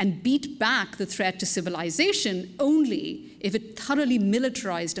hegemon and beat back the threat to civilization only if it thoroughly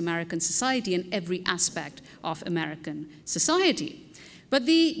militarized American society and every aspect of American society. But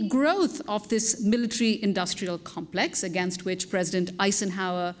the growth of this military-industrial complex, against which President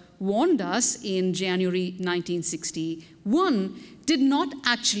Eisenhower warned us in January 1961, did not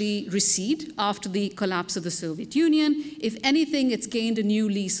actually recede after the collapse of the Soviet Union. If anything, it's gained a new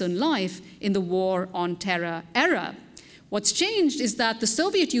lease on life in the War on Terror era. What's changed is that the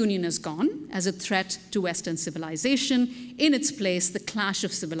Soviet Union is gone as a threat to Western civilization. In its place, the clash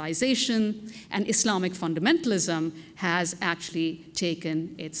of civilization and Islamic fundamentalism has actually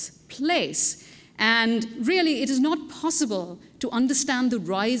taken its place. And really, it is not possible to understand the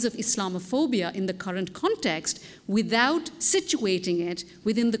rise of Islamophobia in the current context without situating it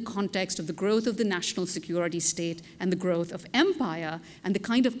within the context of the growth of the national security state and the growth of empire and the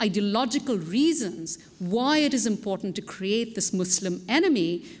kind of ideological reasons why it is important to create this Muslim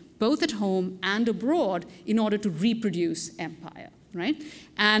enemy, both at home and abroad, in order to reproduce empire. Right?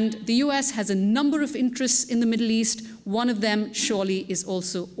 And the US has a number of interests in the Middle East. One of them, surely, is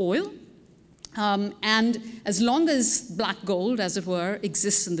also oil. And as long as black gold, as it were,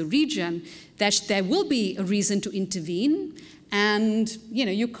 exists in the region, there will be a reason to intervene. And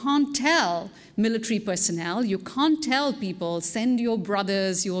you can't tell military personnel, you can't tell people, send your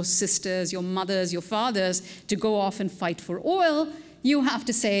brothers, your sisters, your mothers, your fathers to go off and fight for oil. You have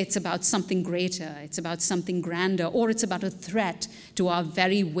to say it's about something greater, it's about something grander, or it's about a threat to our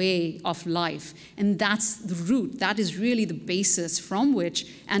very way of life. And that's the root, that is really the basis from which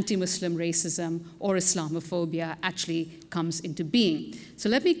anti-Muslim racism or Islamophobia actually comes into being. So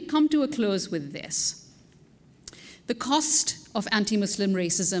let me come to a close with this. The cost of anti-Muslim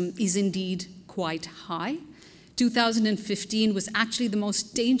racism is indeed quite high. 2015 was actually the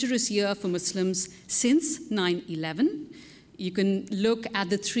most dangerous year for Muslims since 9/11. You can look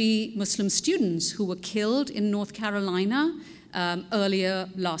at the 3 Muslim students who were killed in North Carolina earlier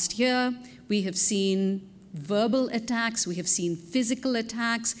last year. We have seen verbal attacks, we have seen physical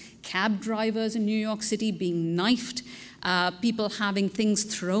attacks, cab drivers in New York City being knifed, people having things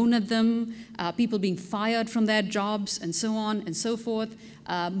thrown at them, people being fired from their jobs, and so on and so forth.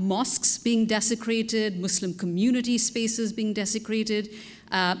 Mosques being desecrated, Muslim community spaces being desecrated.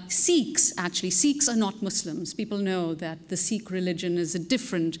 Sikhs are not Muslims. People know that the Sikh religion is a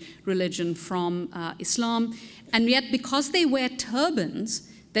different religion from Islam. And yet, because they wear turbans,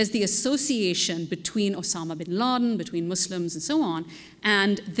 there's the association between Osama bin Laden, between Muslims and so on,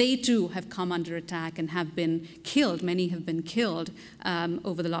 and they too have come under attack and have been killed. Many have been killed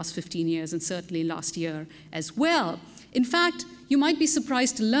over the last 15 years and certainly last year as well. In fact, you might be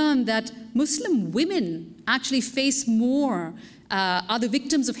surprised to learn that Muslim women actually face more, are the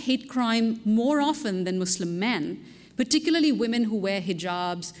victims of hate crime more often than Muslim men, particularly women who wear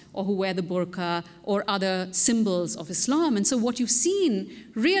hijabs or who wear the burqa or other symbols of Islam. And so what you've seen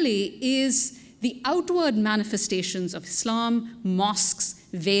really is the outward manifestations of Islam, mosques,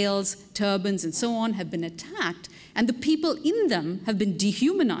 veils, turbans, and so on have been attacked, and the people in them have been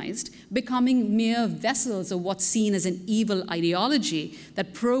dehumanized, becoming mere vessels of what's seen as an evil ideology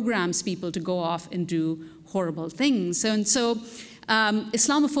that programs people to go off and do horrible things. And so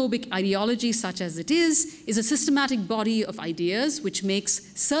Islamophobic ideology, such as it is a systematic body of ideas which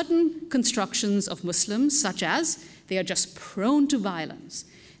makes certain constructions of Muslims, such as they are just prone to violence,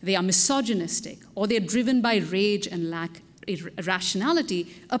 they are misogynistic, or they're driven by rage and lack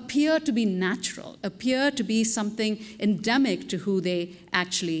rationality, appear to be natural, appear to be something endemic to who they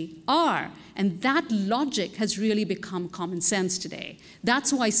actually are. And that logic has really become common sense today.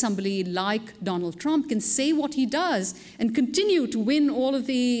 That's why somebody like Donald Trump can say what he does and continue to win all of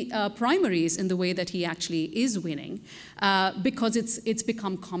the primaries in the way that he actually is winning, because it's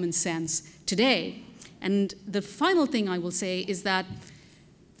become common sense today. And the final thing I will say is that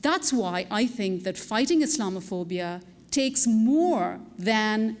that's why I think that fighting Islamophobia takes more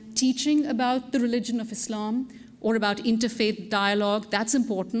than teaching about the religion of Islam or about interfaith dialogue. That's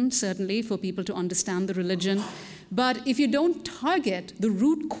important, certainly, for people to understand the religion. But if you don't target the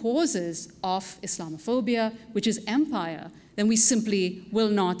root causes of Islamophobia, which is empire, then we simply will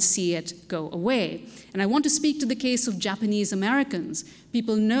not see it go away. And I want to speak to the case of Japanese Americans.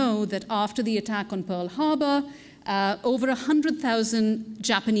 People know that after the attack on Pearl Harbor, over 100,000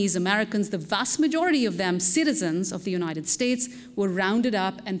 Japanese Americans, the vast majority of them citizens of the United States, were rounded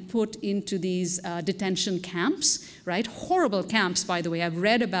up and put into these detention camps, right? Horrible camps, by the way. I've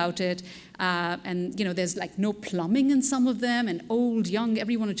read about it. And you know, there's like no plumbing in some of them, and old, young,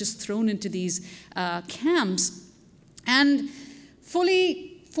 everyone is just thrown into these camps. And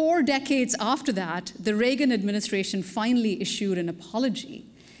fully 4 decades after that, the Reagan administration finally issued an apology.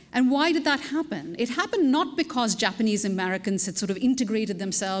 And why did that happen? It happened not because Japanese Americans had sort of integrated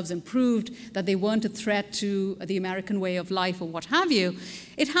themselves and proved that they weren't a threat to the American way of life or what have you.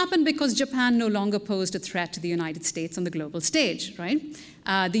 It happened because Japan no longer posed a threat to the United States on the global stage, right?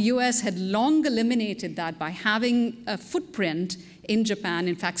 The US had long eliminated that by having a footprint in Japan,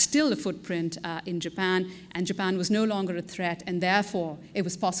 in fact, still a footprint in Japan, and Japan was no longer a threat, and therefore it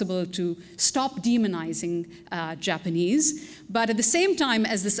was possible to stop demonizing Japanese. But at the same time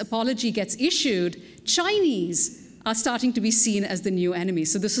as this apology gets issued, Chinese are starting to be seen as the new enemy.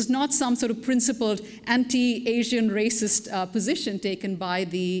 So this is not some sort of principled anti-Asian racist position taken by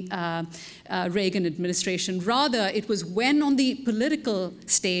the Reagan administration. Rather, it was when on the political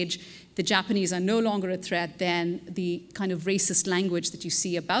stage the Japanese are no longer a threat, then the kind of racist language that you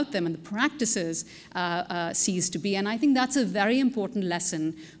see about them and the practices cease to be. And I think that's a very important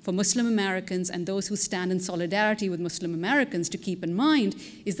lesson for Muslim Americans and those who stand in solidarity with Muslim Americans to keep in mind,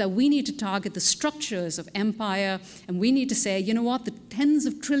 is that we need to target the structures of empire, and we need to say, you know what, the tens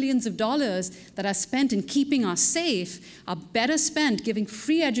of trillions of dollars that are spent in keeping us safe are better spent giving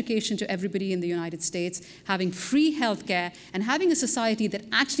free education to everybody in the United States, having free healthcare, and having a society that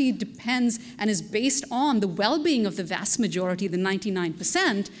actually depends and is based on the well-being of the vast majority, the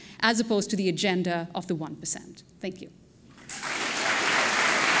 99%, as opposed to the agenda of the 1%. Thank you.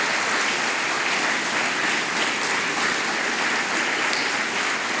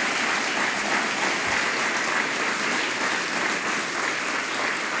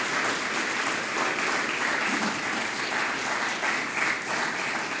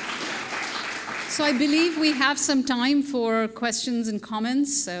 So I believe we have some time for questions and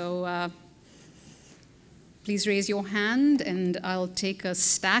comments, so please raise your hand and I'll take a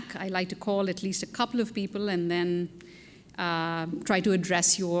stack. I like to call at least a couple of people and then try to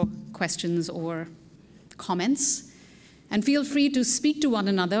address your questions or comments. And feel free to speak to one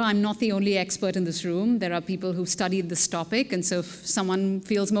another. I'm not the only expert in this room. There are people who've studied this topic, and so if someone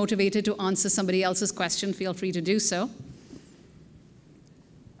feels motivated to answer somebody else's question, feel free to do so.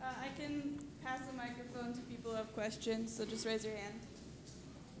 Questions, so just raise your hand.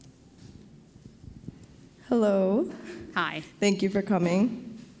 Hello. Hi. Thank you for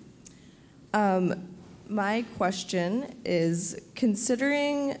coming. My question is,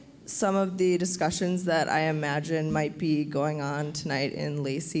 considering some of the discussions that I imagine might be going on tonight in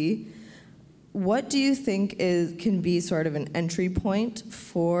Lacey, what do you think can be sort of an entry point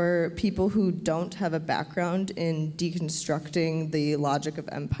for people who don't have a background in deconstructing the logic of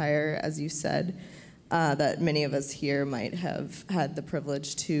empire, as you said, that many of us here might have had the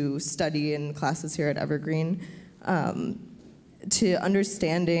privilege to study in classes here at Evergreen, to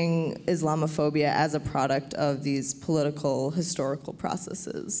understanding Islamophobia as a product of these political, historical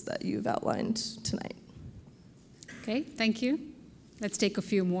processes that you've outlined tonight? Okay, thank you. Let's take a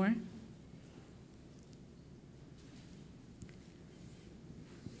few more.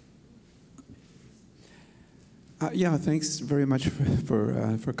 Yeah, thanks very much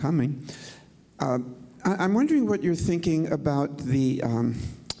for coming. I'm wondering what you're thinking about the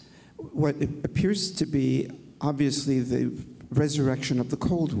what appears to be obviously the resurrection of the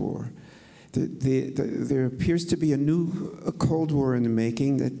Cold War. There appears to be a new Cold War in the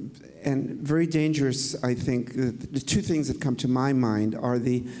making, and very dangerous. I think the two things that come to my mind are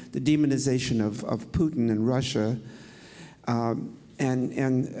the demonization of Putin and Russia,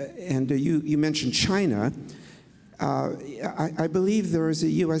 and you mentioned China. I believe there is a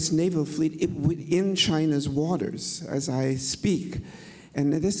U.S. naval fleet in China's waters as I speak.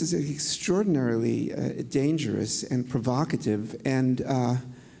 And this is extraordinarily dangerous and provocative. And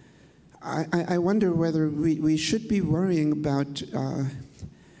I wonder whether we should be worrying about,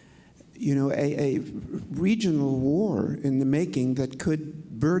 you know, a regional war in the making that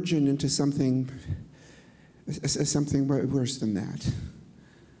could burgeon into something worse than that.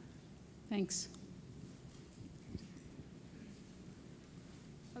 Thanks.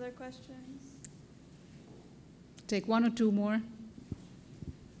 Other questions? Take one or two more.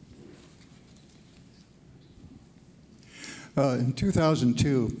 In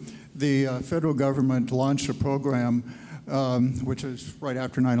 2002, the federal government launched a program, which is right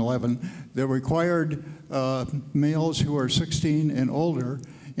after 9/11, that required males who are 16 and older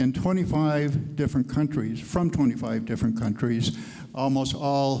in 25 different countries, from 25 different countries, almost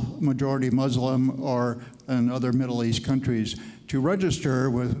all majority Muslim or in other Middle East countries, to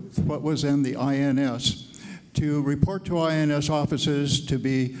register with what was then the INS, to report to INS offices, to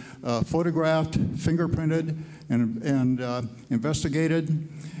be photographed, fingerprinted, and investigated.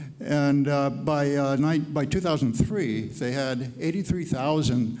 And by 2003, they had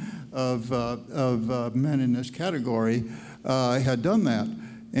 83,000 of men in this category had done that.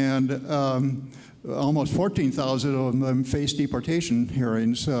 And almost 14,000 of them faced deportation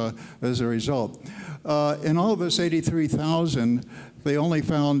hearings as a result. In all of this 83,000, they only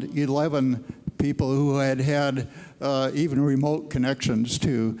found 11 people who had even remote connections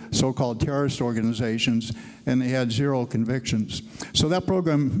to so-called terrorist organizations, and they had 0 convictions. So that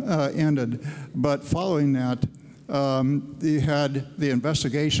program ended. But following that, you had the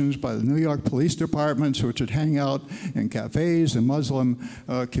investigations by the New York police departments, which would hang out in cafes and Muslim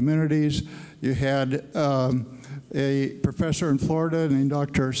communities. You had a professor in Florida named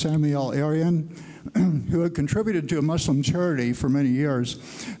Dr. Samuel Arian, who had contributed to a Muslim charity for many years.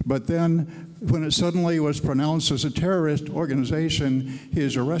 But then, when it suddenly was pronounced as a terrorist organization, he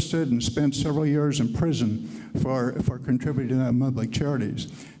is arrested and spent several years in prison for contributing to public charities.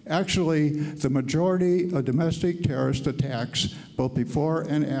 Actually, the majority of domestic terrorist attacks, both before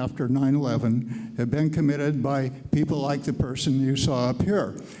and after 9/11, have been committed by people like the person you saw up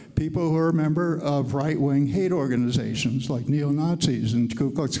here. People who are a member of right-wing hate organizations like neo-Nazis and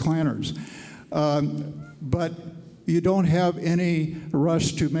Ku Klux Klanners. But you don't have any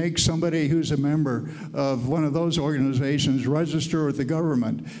rush to make somebody who's a member of one of those organizations register with the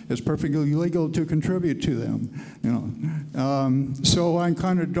government. It's perfectly legal to contribute to them. You know, so I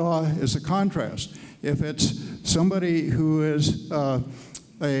kind of draw as a contrast. If it's somebody who is not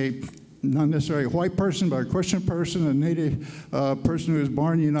necessarily a white person, but a Christian person, a native person who is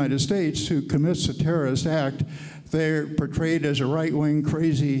born in the United States who commits a terrorist act, they're portrayed as a right-wing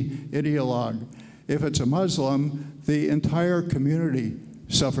crazy ideologue. If it's a Muslim, the entire community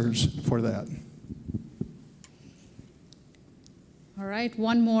suffers for that. All right,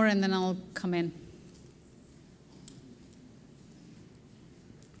 one more and then I'll come in.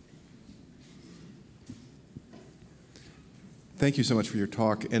 Thank you so much for your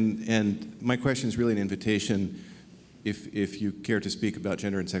talk. And my question is really an invitation, if you care to speak about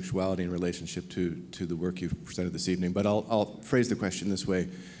gender and sexuality in relationship to the work you've presented this evening. But I'll phrase the question this way.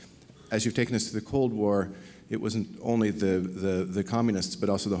 As you've taken us to the Cold War, it wasn't only the communists, but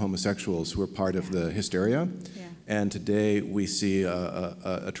also the homosexuals who were part of the hysteria. Yeah. And today we see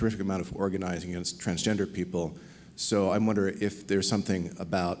a terrific amount of organizing against transgender people. So I wonder if there's something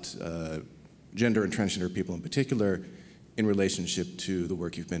about gender and transgender people in particular in relationship to the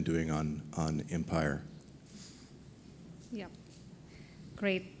work you've been doing on empire? Yeah,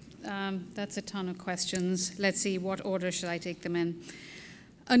 great. That's a ton of questions. Let's see, what order should I take them in?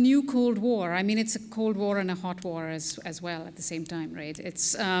 A new Cold War. I mean, it's a Cold War and a hot war as well at the same time, right?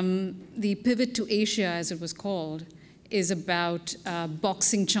 It's the pivot to Asia, as it was called, is about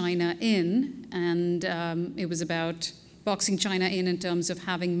boxing China in, and it was about boxing China in terms of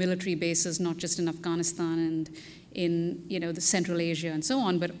having military bases, not just in Afghanistan and in the Central Asia and so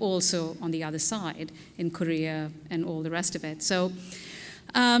on, but also on the other side in Korea and all the rest of it. So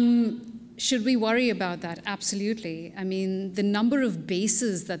should we worry about that? Absolutely. I mean, the number of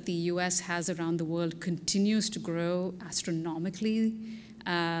bases that the US has around the world continues to grow astronomically.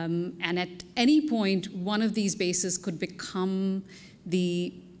 And at any point, one of these bases could become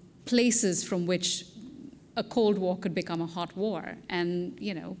the places from which a Cold War could become a hot war. And,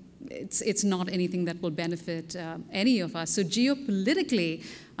 it's not anything that will benefit any of us. So geopolitically,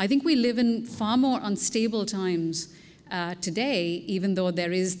 I think we live in far more unstable times today, even though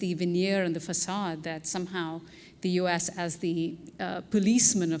there is the veneer and the facade that somehow the US, as the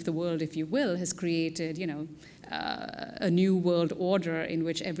policeman of the world, if you will, has created, a new world order in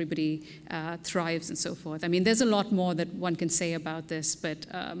which everybody thrives and so forth. I mean, there's a lot more that one can say about this, but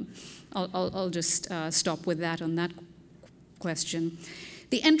I'll just stop with that on that question.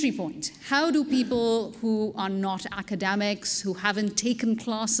 The entry point. How do people who are not academics, who haven't taken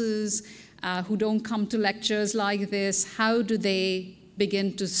classes, who don't come to lectures like this, how do they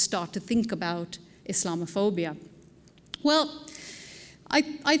begin to start to think about Islamophobia? Well,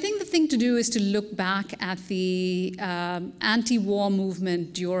 I think the thing to do is to look back at the anti-war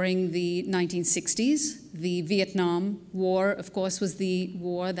movement during the 1960s. The Vietnam War, of course, was the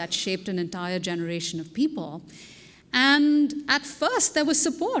war that shaped an entire generation of people. And at first, there was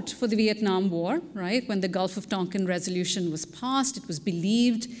support for the Vietnam War, right? When the Gulf of Tonkin Resolution was passed, it was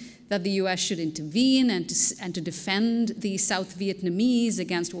believed that the US should intervene and to defend the South Vietnamese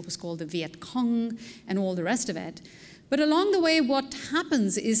against what was called the Viet Cong and all the rest of it. But along the way, what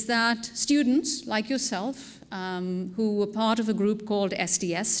happens is that students like yourself, who were part of a group called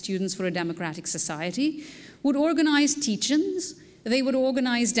SDS, Students for a Democratic Society, would organize teach-ins. They would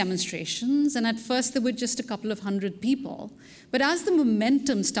organize demonstrations, and at first there were just a couple of hundred people. But as the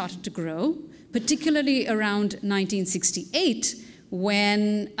momentum started to grow, particularly around 1968,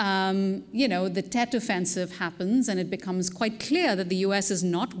 when the Tet Offensive happens, and it becomes quite clear that the US is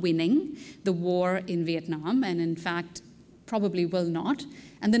not winning the war in Vietnam, and in fact probably will not,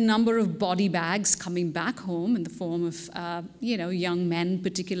 and the number of body bags coming back home in the form of young men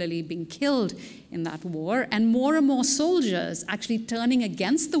particularly being killed in that war, and more soldiers actually turning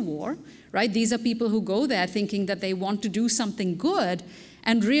against the war, right? These are people who go there thinking that they want to do something good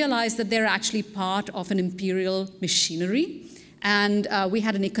and realize that they're actually part of an imperial machinery. And we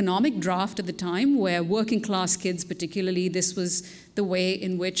had an economic draft at the time where working class kids particularly, this was the way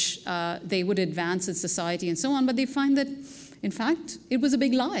in which they would advance in society and so on, but they find that, in fact, it was a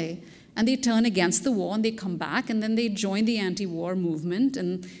big lie. And they turn against the war and they come back and then they join the anti-war movement,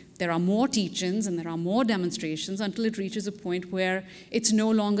 and there are more teach-ins and there are more demonstrations until it reaches a point where it's no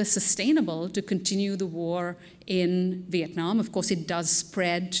longer sustainable to continue the war in Vietnam. Of course, it does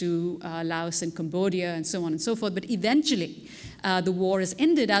spread to Laos and Cambodia and so on and so forth, but eventually the war is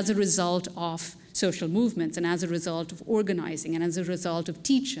ended as a result of social movements and as a result of organizing and as a result of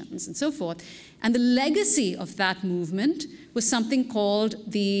teach-ins and so forth. And the legacy of that movement was something called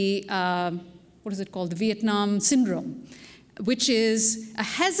the, the Vietnam Syndrome, which is a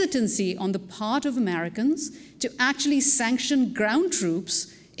hesitancy on the part of Americans to actually sanction ground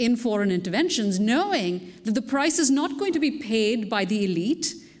troops in foreign interventions, knowing that the price is not going to be paid by the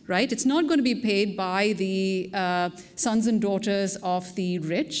elite, right? It's not going to be paid by the sons and daughters of the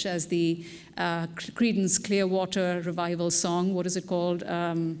rich, as the Creedence Clearwater Revival song, what is it called?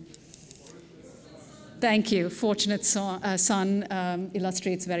 Thank you. Fortunate Son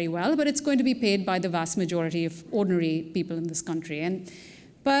illustrates very well, but it's going to be paid by the vast majority of ordinary people in this country.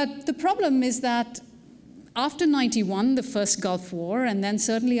 But the problem is that after 91, the first Gulf War, and then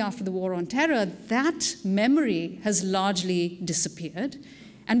certainly after the War on Terror, that memory has largely disappeared.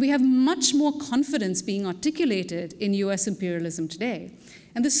 And we have much more confidence being articulated in US imperialism today.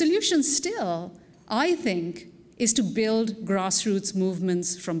 And the solution still, I think, is to build grassroots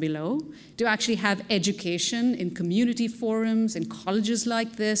movements from below, to actually have education in community forums, in colleges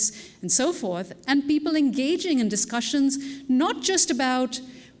like this, and so forth, and people engaging in discussions not just about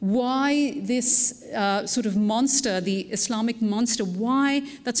why this sort of monster, the Islamic monster, why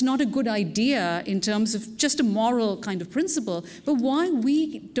that's not a good idea in terms of just a moral kind of principle, but why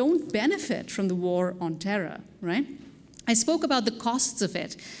we don't benefit from the war on terror, right? I spoke about the costs of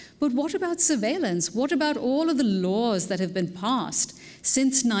it, but what about surveillance? What about all of the laws that have been passed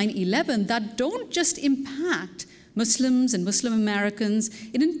since 9/11 that don't just impact Muslims and Muslim Americans,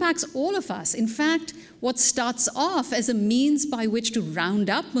 it impacts all of us. In fact, what starts off as a means by which to round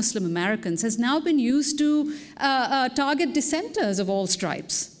up Muslim Americans has now been used to target dissenters of all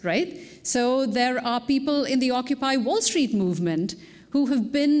stripes, right? So there are people in the Occupy Wall Street movement who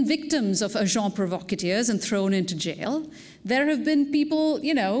have been victims of agents provocateurs and thrown into jail. There have been people,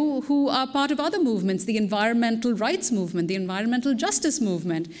 you know, who are part of other movements, the environmental rights movement, the environmental justice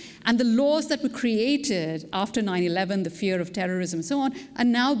movement, and the laws that were created after 9/11, the fear of terrorism and so on, are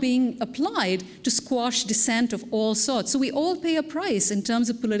now being applied to squash dissent of all sorts. So we all pay a price in terms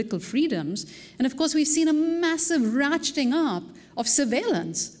of political freedoms. And of course, we've seen a massive ratcheting up of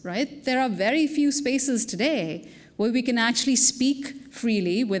surveillance, right? There are very few spaces today where we can actually speak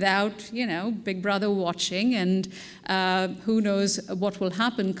freely without, you know, Big Brother watching, and who knows what will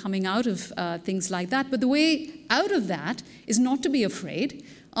happen coming out of things like that. But the way out of that is not to be afraid.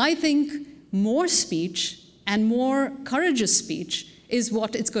 I think more speech and more courageous speech is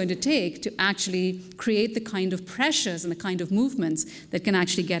what it's going to take to actually create the kind of pressures and the kind of movements that can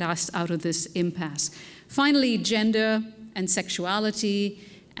actually get us out of this impasse. Finally, gender and sexuality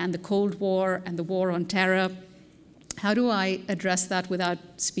and the Cold War and the war on terror. How do I address that without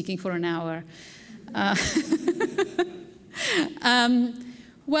speaking for an hour?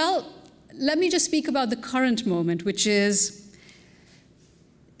 Well, let me just speak about the current moment, which is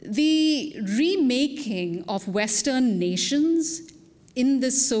the remaking of Western nations in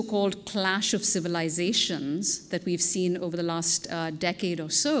this so-called clash of civilizations that we've seen over the last decade or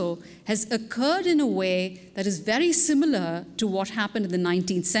so has occurred in a way that is very similar to what happened in the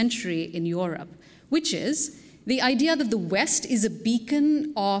 19th century in Europe, which is the idea that the West is a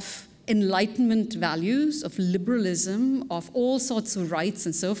beacon of Enlightenment values, of liberalism, of all sorts of rights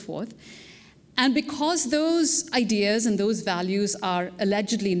and so forth. And because those ideas and those values are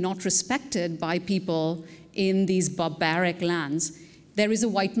allegedly not respected by people in these barbaric lands, there is a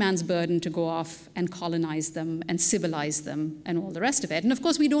white man's burden to go off and colonize them and civilize them and all the rest of it. And of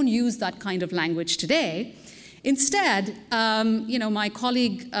course, we don't use that kind of language today. Instead, you know, my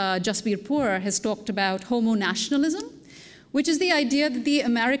colleague Jasbir Poor has talked about homo-nationalism, which is the idea that the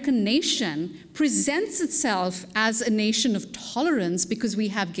American nation presents itself as a nation of tolerance because we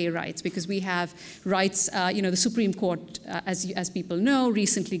have gay rights, because we have rights, you know, the Supreme Court, as people know,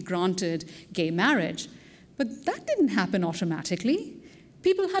 recently granted gay marriage. But that didn't happen automatically.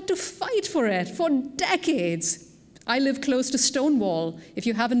 People had to fight for it for decades. I live close to Stonewall. If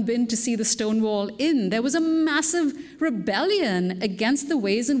you haven't been to see the Stonewall Inn, there was a massive rebellion against the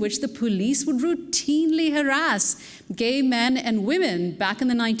ways in which the police would routinely harass gay men and women back in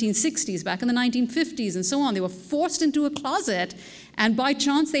the 1960s, back in the 1950s, and so on. They were forced into a closet, and by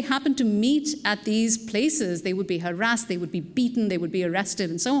chance they happened to meet at these places. They would be harassed, they would be beaten, they would be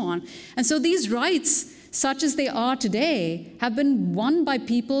arrested, and so on. And so these rights, such as they are today, have been won by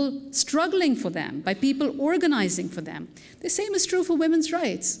people struggling for them, by people organizing for them. The same is true for women's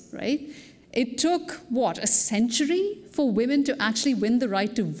rights, right? It took, what, a century for women to actually win the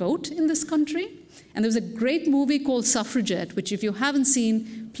right to vote in this country? And there was a great movie called Suffragette, which if you haven't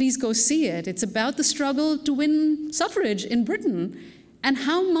seen, please go see it. It's about the struggle to win suffrage in Britain and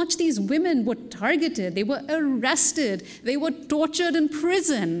how much these women were targeted. They were arrested. They were tortured in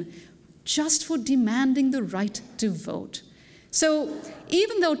prison just for demanding the right to vote. So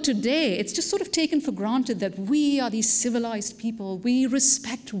even though today it's just sort of taken for granted that we are these civilized people, we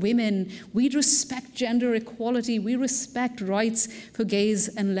respect women, we respect gender equality, we respect rights for gays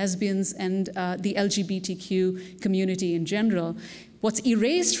and lesbians and the LGBTQ community in general, what's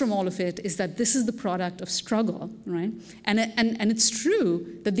erased from all of it is that this is the product of struggle, right? And it's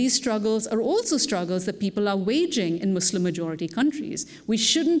true that these struggles are also struggles that people are waging in Muslim-majority countries. We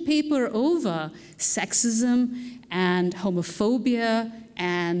shouldn't paper over sexism and homophobia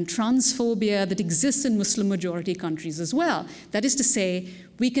and transphobia that exists in Muslim-majority countries as well. That is to say,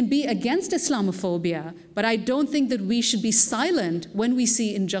 we can be against Islamophobia, but I don't think that we should be silent when we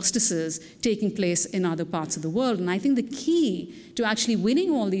see injustices taking place in other parts of the world. And I think the key to actually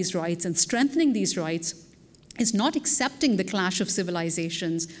winning all these rights and strengthening these rights is not accepting the clash of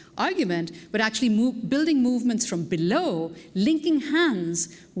civilizations argument, but actually building movements from below, linking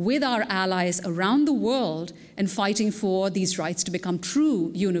hands with our allies around the world and fighting for these rights to become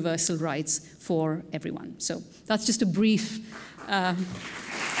true universal rights for everyone. So that's just a brief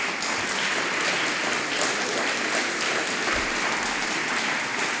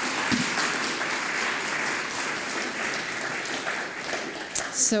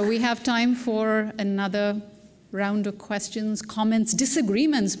So we have time for another round of questions, comments,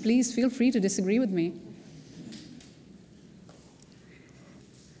 disagreements. Please feel free to disagree with me.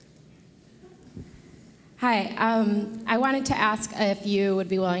 Hi, I wanted to ask if you would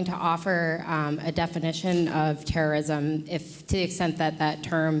be willing to offer a definition of terrorism, if to the extent that that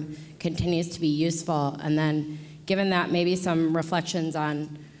term continues to be useful, and then given that maybe some reflections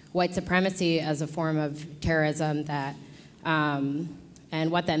on white supremacy as a form of terrorism that, and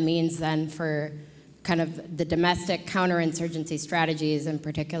what that means then for kind of the domestic counterinsurgency strategies, in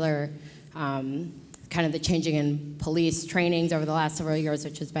particular, kind of the changing in police trainings over the last several years,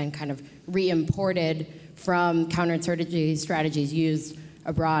 which has been kind of re-imported from counterinsurgency strategies used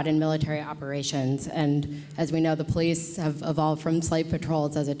abroad in military operations. And as we know, the police have evolved from slave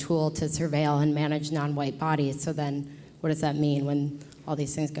patrols as a tool to surveil and manage non-white bodies. So then what does that mean when all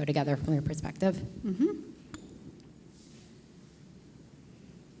these things go together from your perspective? Mm-hmm.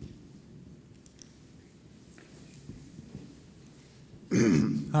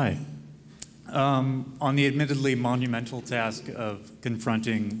 Hi. On the admittedly monumental task of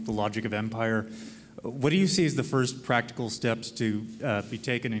confronting the logic of empire, what do you see as the first practical steps to be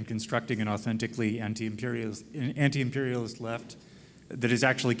taken in constructing an authentically anti-imperialist left that is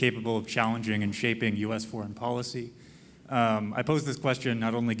actually capable of challenging and shaping U.S. foreign policy? I pose this question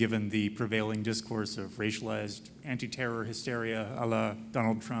not only given the prevailing discourse of racialized anti-terror hysteria a la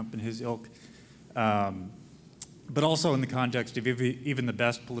Donald Trump and his ilk, but also in the context of even the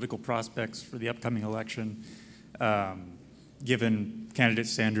best political prospects for the upcoming election, given candidate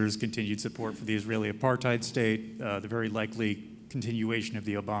Sanders' continued support for the Israeli apartheid state, the very likely continuation of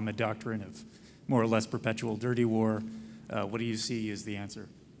the Obama doctrine of more or less perpetual dirty war. What do you see as the answer?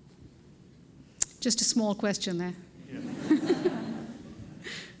 Just a small question there. Yeah.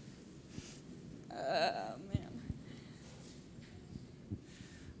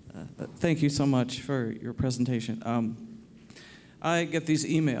 Thank you so much for your presentation. I get these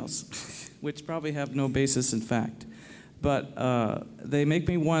emails, which probably have no basis in fact, but they make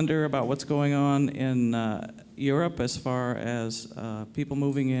me wonder about what's going on in Europe as far as people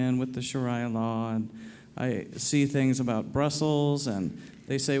moving in with the Sharia law, and I see things about Brussels, and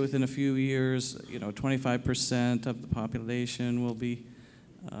they say within a few years, 25% of the population will be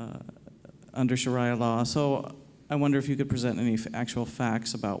under Sharia law. So I wonder if you could present any actual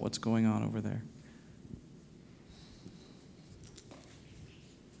facts about what's going on over there.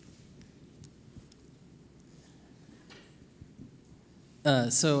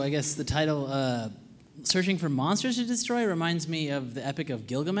 So I guess the title, Searching for Monsters to Destroy, reminds me of the Epic of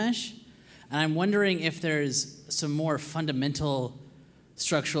Gilgamesh. And I'm wondering if there's some more fundamental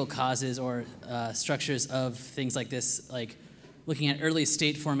structural causes or structures of things like this, like looking at early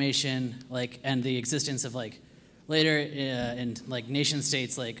state formation, and the existence of later in nation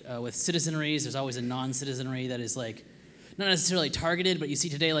states, with citizenries, there's always a non-citizenry that is not necessarily targeted, but you see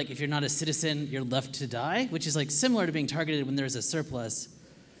today, if you're not a citizen, you're left to die, which is similar to being targeted when there's a surplus.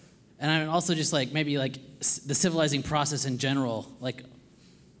 And I'm also just maybe the civilizing process in general,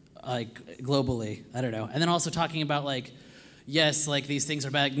 globally, I don't know. And then also talking about yes, these things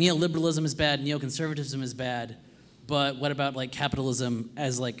are bad. Neoliberalism is bad, neoconservatism is bad, but what about capitalism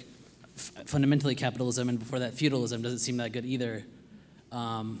as fundamentally capitalism, and before that feudalism doesn't seem that good either.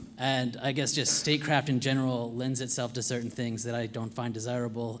 And I guess just statecraft in general lends itself to certain things that I don't find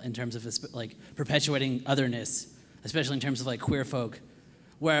desirable in terms of perpetuating otherness, especially in terms of queer folk,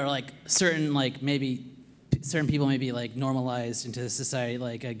 where certain maybe certain people may be normalized into society,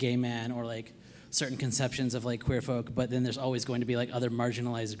 like a gay man, or certain conceptions of queer folk, but then there's always going to be other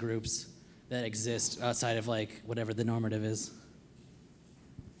marginalized groups that exist outside of whatever the normative is.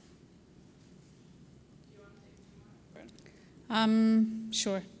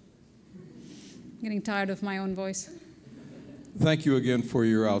 Sure. I'm getting tired of my own voice. Thank you again for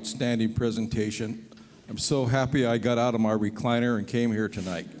your outstanding presentation. I'm so happy I got out of my recliner and came here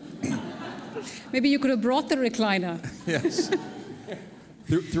tonight. Maybe you could have brought the recliner. Yes.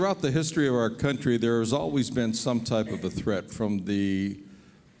 Throughout the history of our country, there has always been some type of a threat from the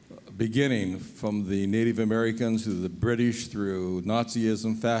beginning, from the Native Americans to the British, through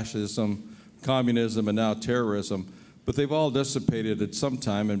Nazism, fascism, communism, and now terrorism. But they've all dissipated at some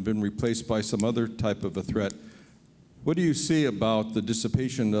time and been replaced by some other type of a threat. What do you see about the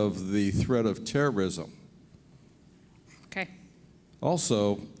dissipation of the threat of terrorism? Okay.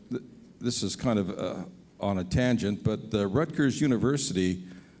 Also, this is kind of on a tangent, but Rutgers University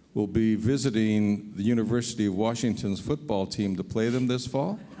will be visiting the University of Washington's football team to play them this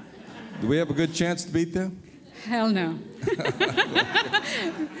fall. Do we have a good chance to beat them? Hell no.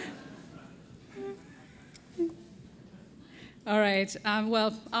 All right.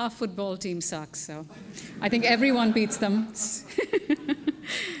 Well, our football team sucks, so I think everyone beats them.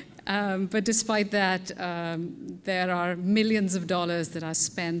 But despite that, there are millions of dollars that are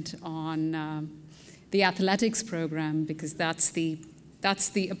spent on the athletics program, because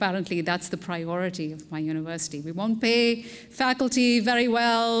apparently that's the priority of my university. We won't pay faculty very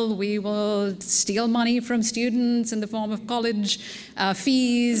well. We will steal money from students in the form of college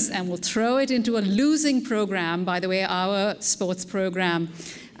fees, and we'll throw it into a losing program. By the way, our sports program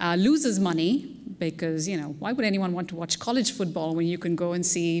loses money, because, you know, why would anyone want to watch college football when you can go and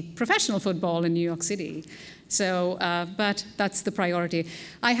see professional football in New York City? So, but that's the priority.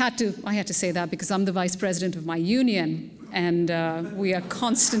 I had to say that because I'm the vice president of my union, and we are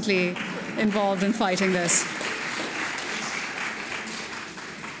constantly involved in fighting this.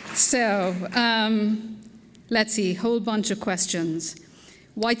 So, let's see, whole bunch of questions.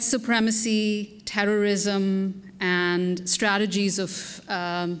 White supremacy, terrorism, and strategies of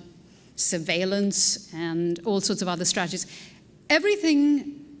surveillance, and all sorts of other strategies.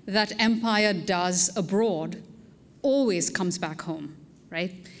 Everything that empire does abroad always comes back home,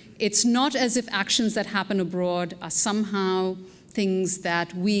 right? It's not as if actions that happen abroad are somehow things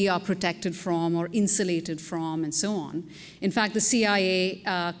that we are protected from or insulated from, and so on. In fact, the CIA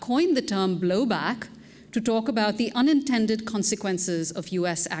coined the term blowback to talk about the unintended consequences of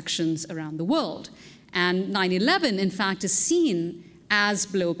US actions around the world. And 9/11, in fact, is seen as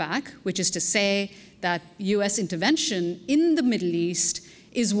blowback, which is to say that US intervention in the Middle East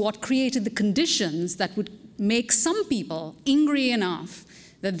is what created the conditions that would make some people angry enough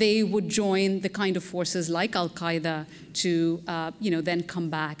that they would join the kind of forces like Al-Qaeda to then come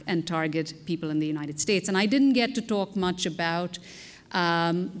back and target people in the United States. And I didn't get to talk much about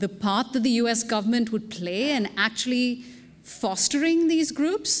the part that the US government would play in actually fostering these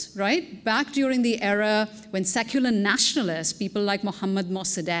groups, right? Back during the era when secular nationalists, people like Mohammad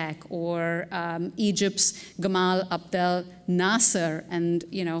Mossadegh or Egypt's Gamal Abdel Nasser and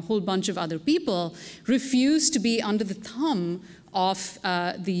a whole bunch of other people refused to be under the thumb of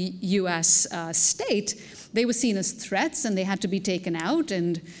the US state, they were seen as threats and they had to be taken out.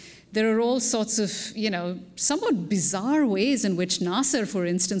 And there are all sorts of, somewhat bizarre ways in which Nasser, for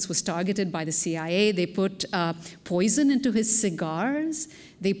instance, was targeted by the CIA. They put poison into his cigars.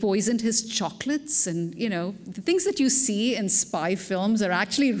 They poisoned his chocolates. And, the things that you see in spy films are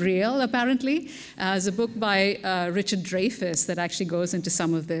actually real, apparently. There's a book by Richard Dreyfuss that actually goes into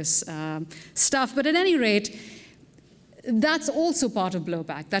some of this stuff. But at any rate, that's also part of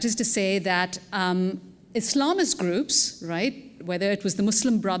blowback. That is to say that Islamist groups, right, whether it was the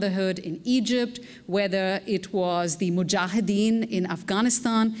Muslim Brotherhood in Egypt, whether it was the Mujahideen in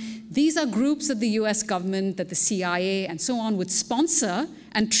Afghanistan, these are groups that the US government, that the CIA and so on would sponsor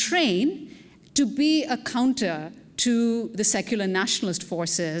and train to be a counter to the secular nationalist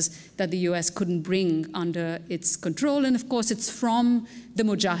forces that the US couldn't bring under its control. And of course, it's from the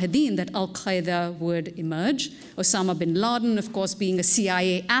Mujahideen that Al-Qaeda would emerge. Osama bin Laden, of course, being a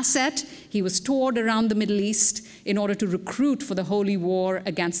CIA asset, he was toured around the Middle East in order to recruit for the Holy War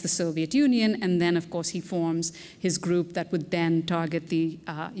against the Soviet Union. And then, of course, he forms his group that would then target the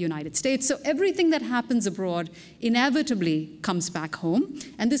United States. So everything that happens abroad inevitably comes back home.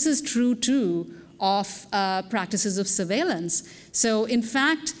 And this is true, too, of practices of surveillance. So in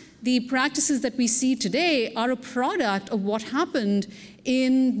fact, the practices that we see today are a product of what happened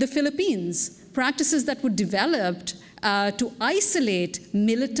in the Philippines, practices that were developed to isolate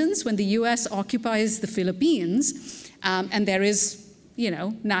militants when the US occupies the Philippines. And there is,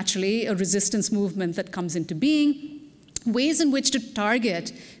 naturally a resistance movement that comes into being. Ways in which to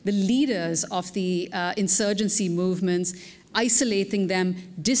target the leaders of the insurgency movements, isolating them,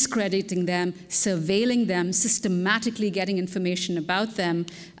 discrediting them, surveilling them, systematically getting information about them.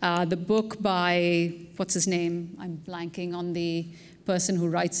 The book by, what's his name? I'm blanking on the person who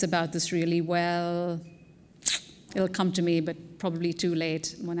writes about this really well. It'll come to me, but probably too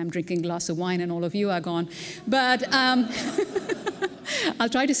late when I'm drinking a glass of wine and all of you are gone. But I'll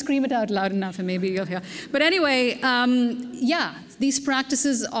try to scream it out loud enough and maybe you'll hear. But anyway, yeah, these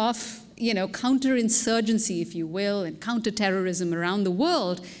practices of counterinsurgency, if you will, and counterterrorism around the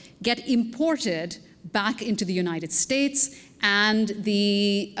world get imported back into the United States, and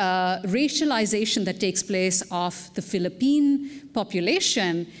the racialization that takes place of the Philippine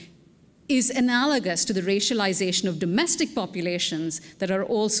population is analogous to the racialization of domestic populations that are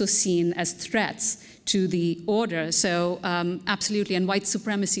also seen as threats to the order. So absolutely, and white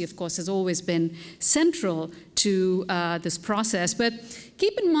supremacy, of course, has always been central to this process. But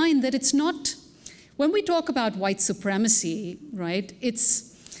keep in mind that it's not, when we talk about white supremacy, right, it's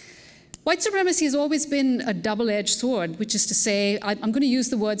White supremacy has always been a double-edged sword, which is to say, I'm going to use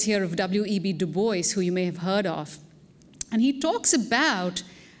the words here of W.E.B. Du Bois, who you may have heard of. And he talks about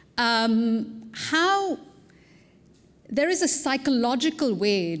how there is a psychological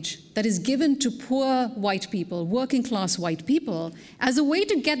wage that is given to poor white people, working class white people, as a way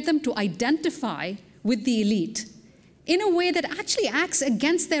to get them to identify with the elite in a way that actually acts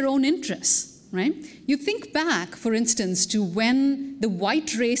against their own interests. Right? You think back, for instance, to when the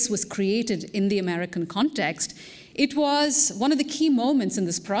white race was created in the American context. It was one of the key moments in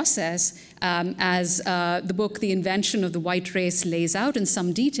this process, as the book The Invention of the White Race lays out in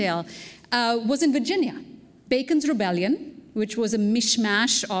some detail, was in Virginia. Bacon's Rebellion, which was a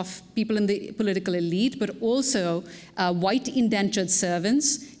mishmash of people in the political elite, but also white indentured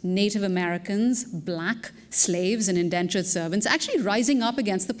servants, Native Americans, black slaves and indentured servants, actually rising up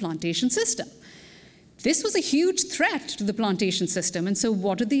against the plantation system. This was a huge threat to the plantation system, and so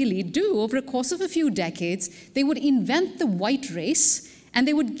what did the elite do? Over a course of a few decades, they would invent the white race, and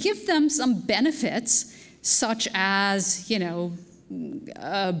they would give them some benefits, such as,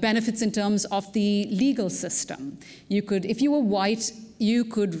 benefits in terms of the legal system. You could, if you were white, you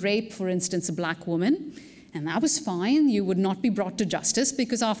could rape, for instance, a black woman, and that was fine. You would not be brought to justice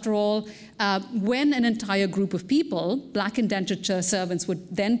because, after all, when an entire group of people, black indentured servants, were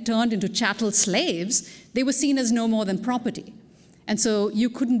then turned into chattel slaves, they were seen as no more than property. And so you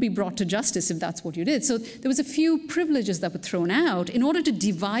couldn't be brought to justice if that's what you did. So there was a few privileges that were thrown out in order to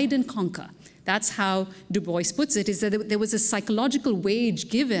divide and conquer. That's how Du Bois puts it, is that there was a psychological wage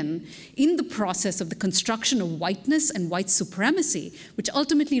given in the process of the construction of whiteness and white supremacy, which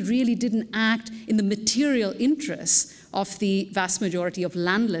ultimately really didn't act in the material interests of the vast majority of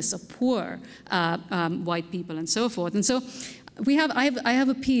landless, of poor white people and so forth. And so I have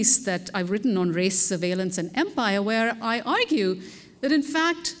a piece that I've written on race, surveillance, and empire, where I argue that, in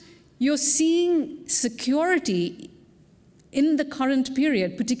fact, you're seeing security in the current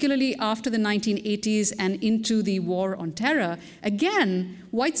period, particularly after the 1980s and into the war on terror. Again,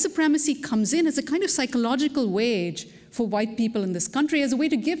 white supremacy comes in as a kind of psychological wage for white people in this country, as a way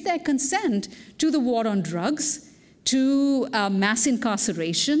to give their consent to the war on drugs, to mass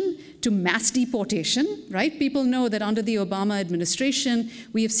incarceration, to mass deportation, right? People know that under the Obama administration,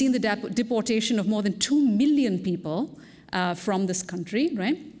 we have seen the deportation of more than 2 million people from this country,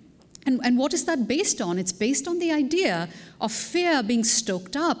 right? And what is that based on? It's based on the idea of fear being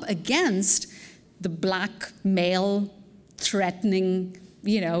stoked up against the black male threatening,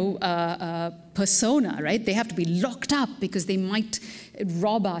 persona, right? They have to be locked up because they might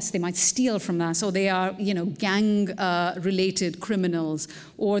rob us, they might steal from us, or they are, gang-related criminals,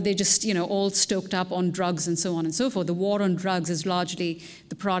 or they're just, all stoked up on drugs and so on and so forth. The war on drugs is largely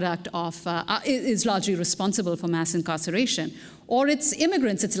the product of, is largely responsible for mass incarceration. Or it's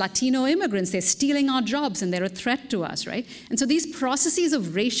immigrants, it's Latino immigrants, they're stealing our jobs and they're a threat to us, right? And so these processes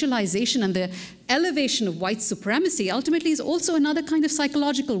of racialization and the elevation of white supremacy ultimately is also another kind of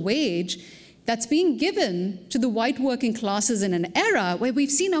psychological wage that's being given to the white working classes in an era where we've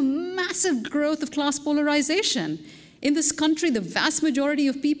seen a massive growth of class polarization. In this country, the vast majority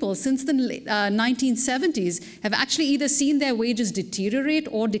of people since the 1970s have actually either seen their wages deteriorate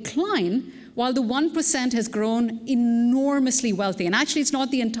or decline, while the 1% has grown enormously wealthy. And actually, it's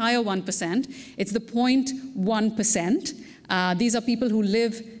not the entire 1%, it's the 0.1%. These are people who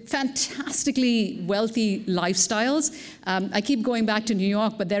live fantastically wealthy lifestyles. I keep going back to New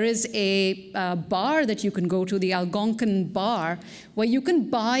York, but there is a bar that you can go to, the Algonquin Bar, where you can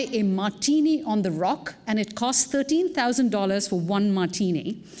buy a martini on the rock, and it costs $13,000 for one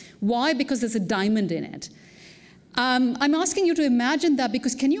martini. Why? Because there's a diamond in it. I'm asking you to imagine that,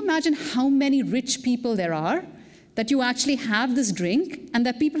 because can you imagine how many rich people there are that you actually have this drink, and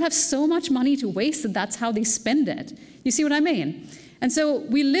that people have so much money to waste that that's how they spend it? You see what I mean? And so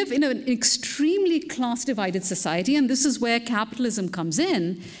we live in an extremely class-divided society, and this is where capitalism comes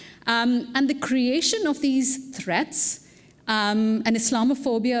in. And the creation of these threats, and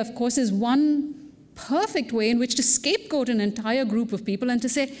Islamophobia, of course, is one perfect way in which to scapegoat an entire group of people and to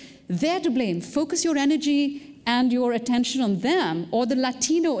say, they're to blame. Focus your energy and your attention on them, or the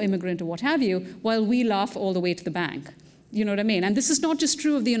Latino immigrant, or what have you, while we laugh all the way to the bank. You know what I mean? And this is not just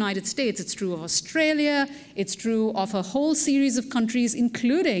true of the United States, it's true of Australia, it's true of a whole series of countries,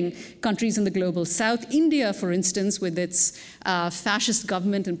 including countries in the global south. India, for instance, with its fascist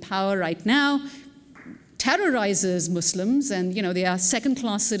government in power right now, terrorizes Muslims, and they are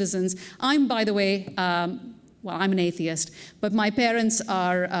second-class citizens. I'm, by the way, well, I'm an atheist, but my parents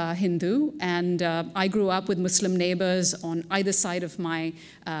are Hindu, and I grew up with Muslim neighbors on either side of my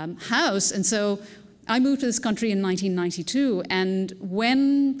house, and so I moved to this country in 1992, and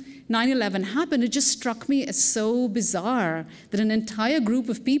when 9/11 happened, it just struck me as so bizarre that an entire group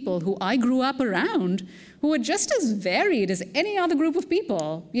of people who I grew up around, who are just as varied as any other group of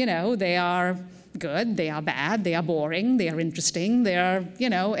people, you know, they are good, they are bad, they are boring, they are interesting, they are, you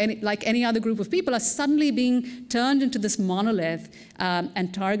know, like any other group of people, are suddenly being turned into this monolith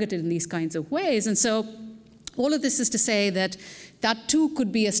and targeted in these kinds of ways. And so all of this is to say that that too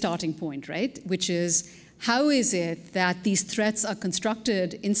could be a starting point, right? Which is, how is it that these threats are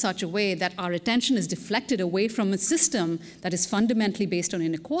constructed in such a way that our attention is deflected away from a system that is fundamentally based on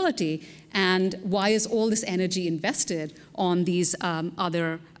inequality, and why is all this energy invested on these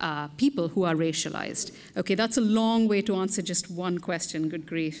other people who are racialized? Okay, that's a long way to answer just one question, good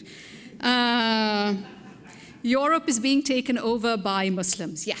grief. Europe is being taken over by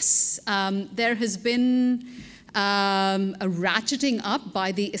Muslims. Yes, there has been a ratcheting up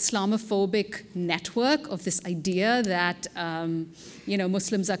by the Islamophobic network of this idea that you know,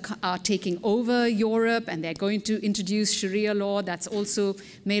 Muslims are taking over Europe and they're going to introduce Sharia law. That's also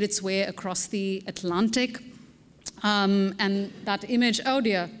made its way across the Atlantic. And that image, oh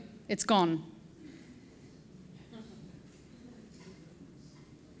dear, it's gone.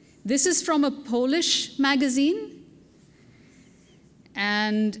 This is from a Polish magazine.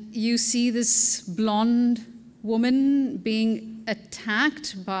 And you see this blonde woman being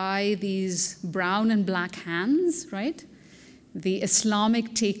attacked by these brown and black hands, right? The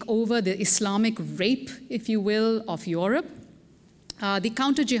Islamic takeover, the Islamic rape, if you will, of Europe. The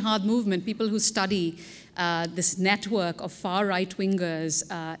counter-jihad movement, people who study this network of far-right wingers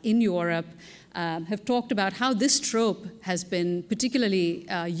in Europe have talked about how this trope has been particularly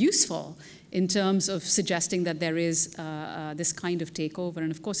useful in terms of suggesting that there is this kind of takeover. And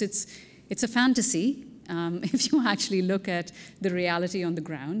of course, it's a fantasy. If you actually look at the reality on the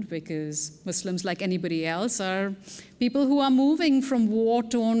ground, because Muslims, like anybody else, are people who are moving from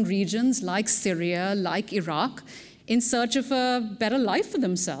war-torn regions like Syria, like Iraq, in search of a better life for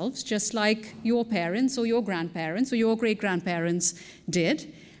themselves, just like your parents or your grandparents or your great-grandparents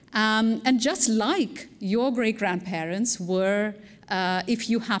did. And just like your great-grandparents were, if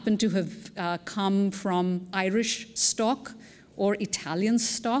you happen to have come from Irish stock or Italian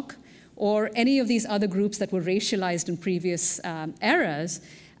stock, or any of these other groups that were racialized in previous eras,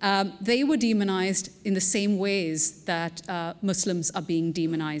 they were demonized in the same ways that Muslims are being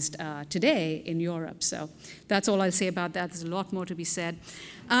demonized today in Europe. So that's all I'll say about that. There's a lot more to be said.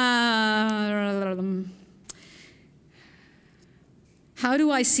 How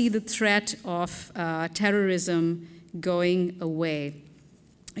do I see the threat of terrorism going away?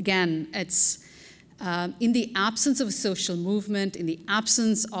 Again, it's in the absence of a social movement, in the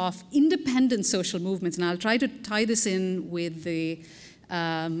absence of independent social movements, and I'll try to tie this in with the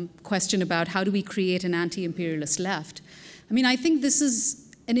question about how do we create an anti-imperialist left. I mean, I think this is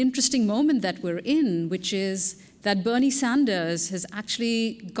an interesting moment that we're in, which is that Bernie Sanders has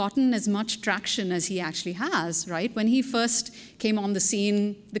actually gotten as much traction as he actually has, right? When he first came on the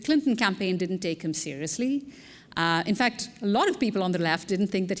scene, the Clinton campaign didn't take him seriously. In fact, a lot of people on the left didn't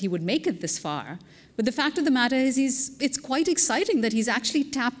think that he would make it this far. But the fact of the matter is it's quite exciting that he's actually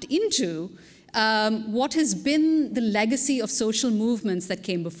tapped into what has been the legacy of social movements that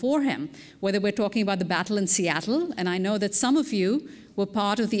came before him, whether we're talking about the battle in Seattle, and I know that some of you were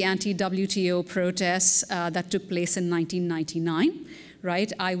part of the anti-WTO protests that took place in 1999,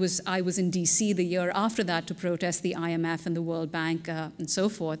 right? I was in DC the year after that to protest the IMF and the World Bank and so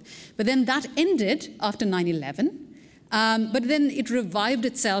forth. But then that ended after 9/11. But then it revived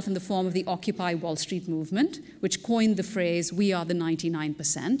itself in the form of the Occupy Wall Street movement, which coined the phrase, "We are the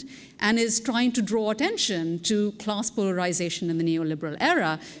 99%, and is trying to draw attention to class polarization in the neoliberal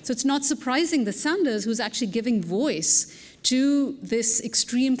era. So it's not surprising that Sanders, who's actually giving voice to this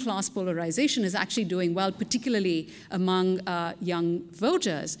extreme class polarization, is actually doing well, particularly among young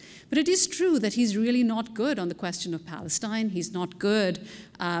voters. But it is true that he's really not good on the question of Palestine. He's not good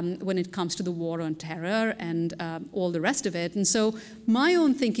when it comes to the war on terror and all the rest of it. And so my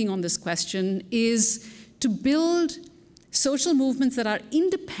own thinking on this question is to build social movements that are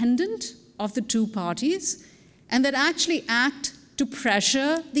independent of the two parties and that actually act to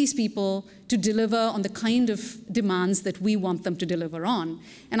pressure these people to deliver on the kind of demands that we want them to deliver on.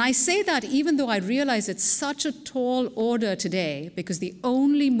 And I say that even though I realize it's such a tall order today, because the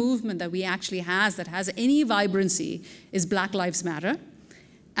only movement that we actually has that has any vibrancy is Black Lives Matter.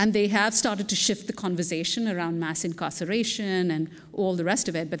 And they have started to shift the conversation around mass incarceration and all the rest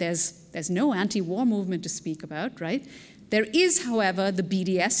of it, but there's There's no anti-war movement to speak about, right? There is, however, the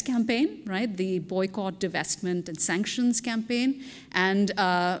BDS campaign, right? The boycott, divestment, and sanctions campaign. And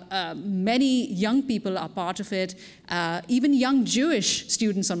many young people are part of it. Even young Jewish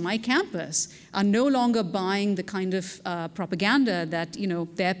students on my campus are no longer buying the kind of propaganda that,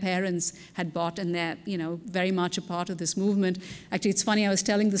 their parents had bought, and they're, very much a part of this movement. Actually, it's funny, I was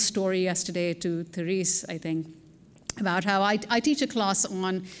telling the story yesterday to Therese, I think, about how I teach a class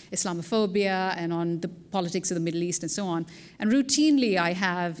on Islamophobia and on the politics of the Middle East and so on. And routinely I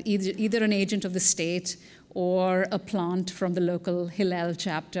have either an agent of the state or a plant from the local Hillel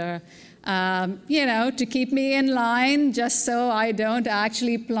chapter, to keep me in line, just so I don't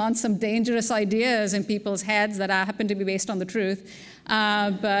actually plant some dangerous ideas in people's heads that happen to be based on the truth.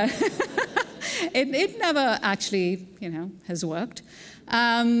 But it never actually, has worked.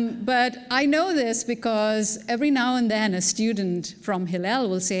 But I know this because every now and then a student from Hillel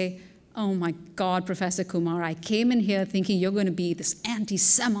will say, "Oh my God, Professor Kumar, I came in here thinking you're going to be this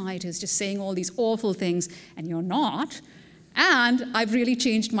anti-Semite who's just saying all these awful things, and you're not. And I've really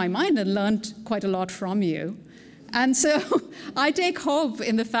changed my mind and learned quite a lot from you." And so I take hope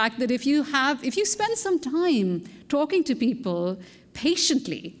in the fact that if you spend some time talking to people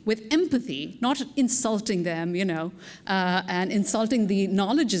patiently, with empathy, not insulting them, and insulting the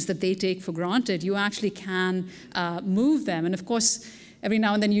knowledges that they take for granted, you actually can move them. And of course, every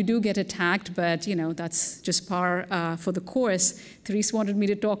now and then you do get attacked, but that's just par for the course. Therese wanted me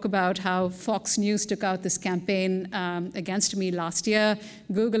to talk about how Fox News took out this campaign against me last year.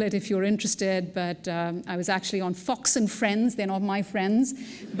 Google it if you're interested, but I was actually on Fox and Friends. They're not my friends,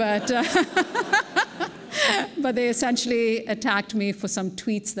 but but they essentially attacked me for some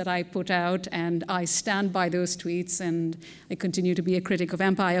tweets that I put out, and I stand by those tweets, and I continue to be a critic of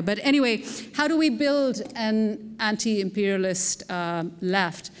empire. But anyway, how do we build an anti-imperialist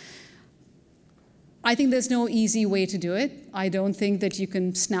left? I think there's no easy way to do it. I don't think that you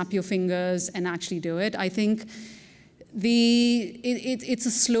can snap your fingers and actually do it. I think it's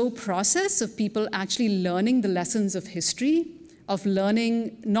a slow process of people actually learning the lessons of history, of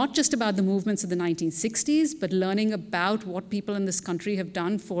learning not just about the movements of the 1960s, but learning about what people in this country have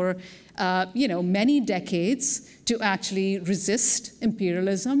done for many decades to actually resist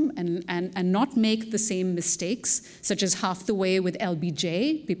imperialism and not make the same mistakes, such as half the way with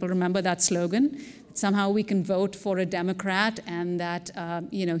LBJ. People remember that slogan. Somehow we can vote for a Democrat and that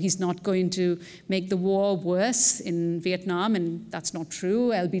he's not going to make the war worse in Vietnam, and that's not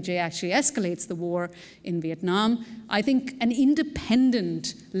true. LBJ actually escalates the war in Vietnam. I think an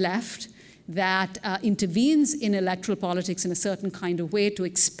independent left that intervenes in electoral politics in a certain kind of way to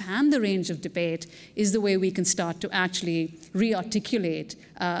expand the range of debate is the way we can start to actually re-articulate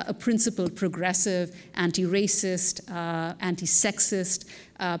a principled, progressive, anti-racist, anti-sexist,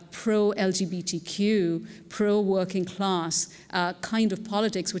 pro-LGBTQ, pro-working class kind of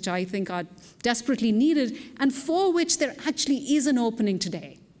politics, which I think are desperately needed, and for which there actually is an opening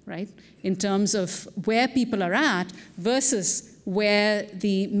today, right? In terms of where people are at versus where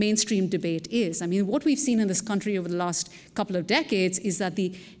the mainstream debate is. I mean, what we've seen in this country over the last couple of decades is that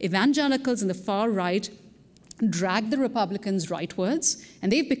the evangelicals and the far right drag the Republicans rightwards,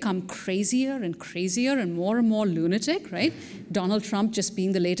 and they've become crazier and crazier and more lunatic, right? Donald Trump just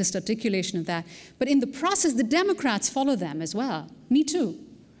being the latest articulation of that. But in the process, the Democrats follow them as well. Me too.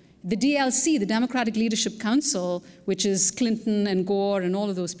 The DLC, the Democratic Leadership Council, which is Clinton and Gore and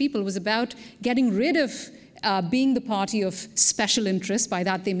all of those people, was about getting rid of being the party of special interests. By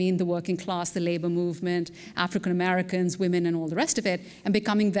that they mean the working class, the labor movement, African Americans, women, and all the rest of it, and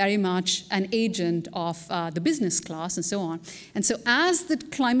becoming very much an agent of the business class and so on. And so as the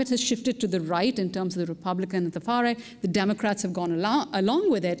climate has shifted to the right in terms of the Republican and the far right, the Democrats have gone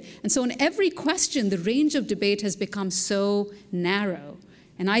along with it. And so in every question, the range of debate has become so narrow.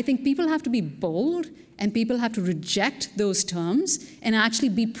 And I think people have to be bold, and people have to reject those terms and actually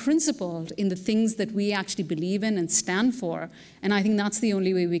be principled in the things that we actually believe in and stand for. And I think that's the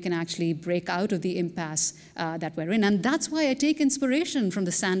only way we can actually break out of the impasse that we're in. And that's why I take inspiration from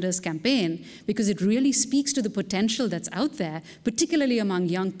the Sanders campaign, because it really speaks to the potential that's out there, particularly among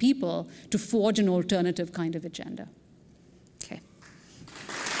young people, to forge an alternative kind of agenda. Okay.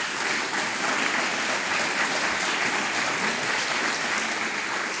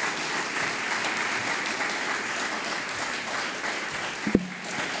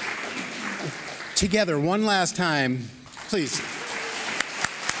 Together, one last time, please.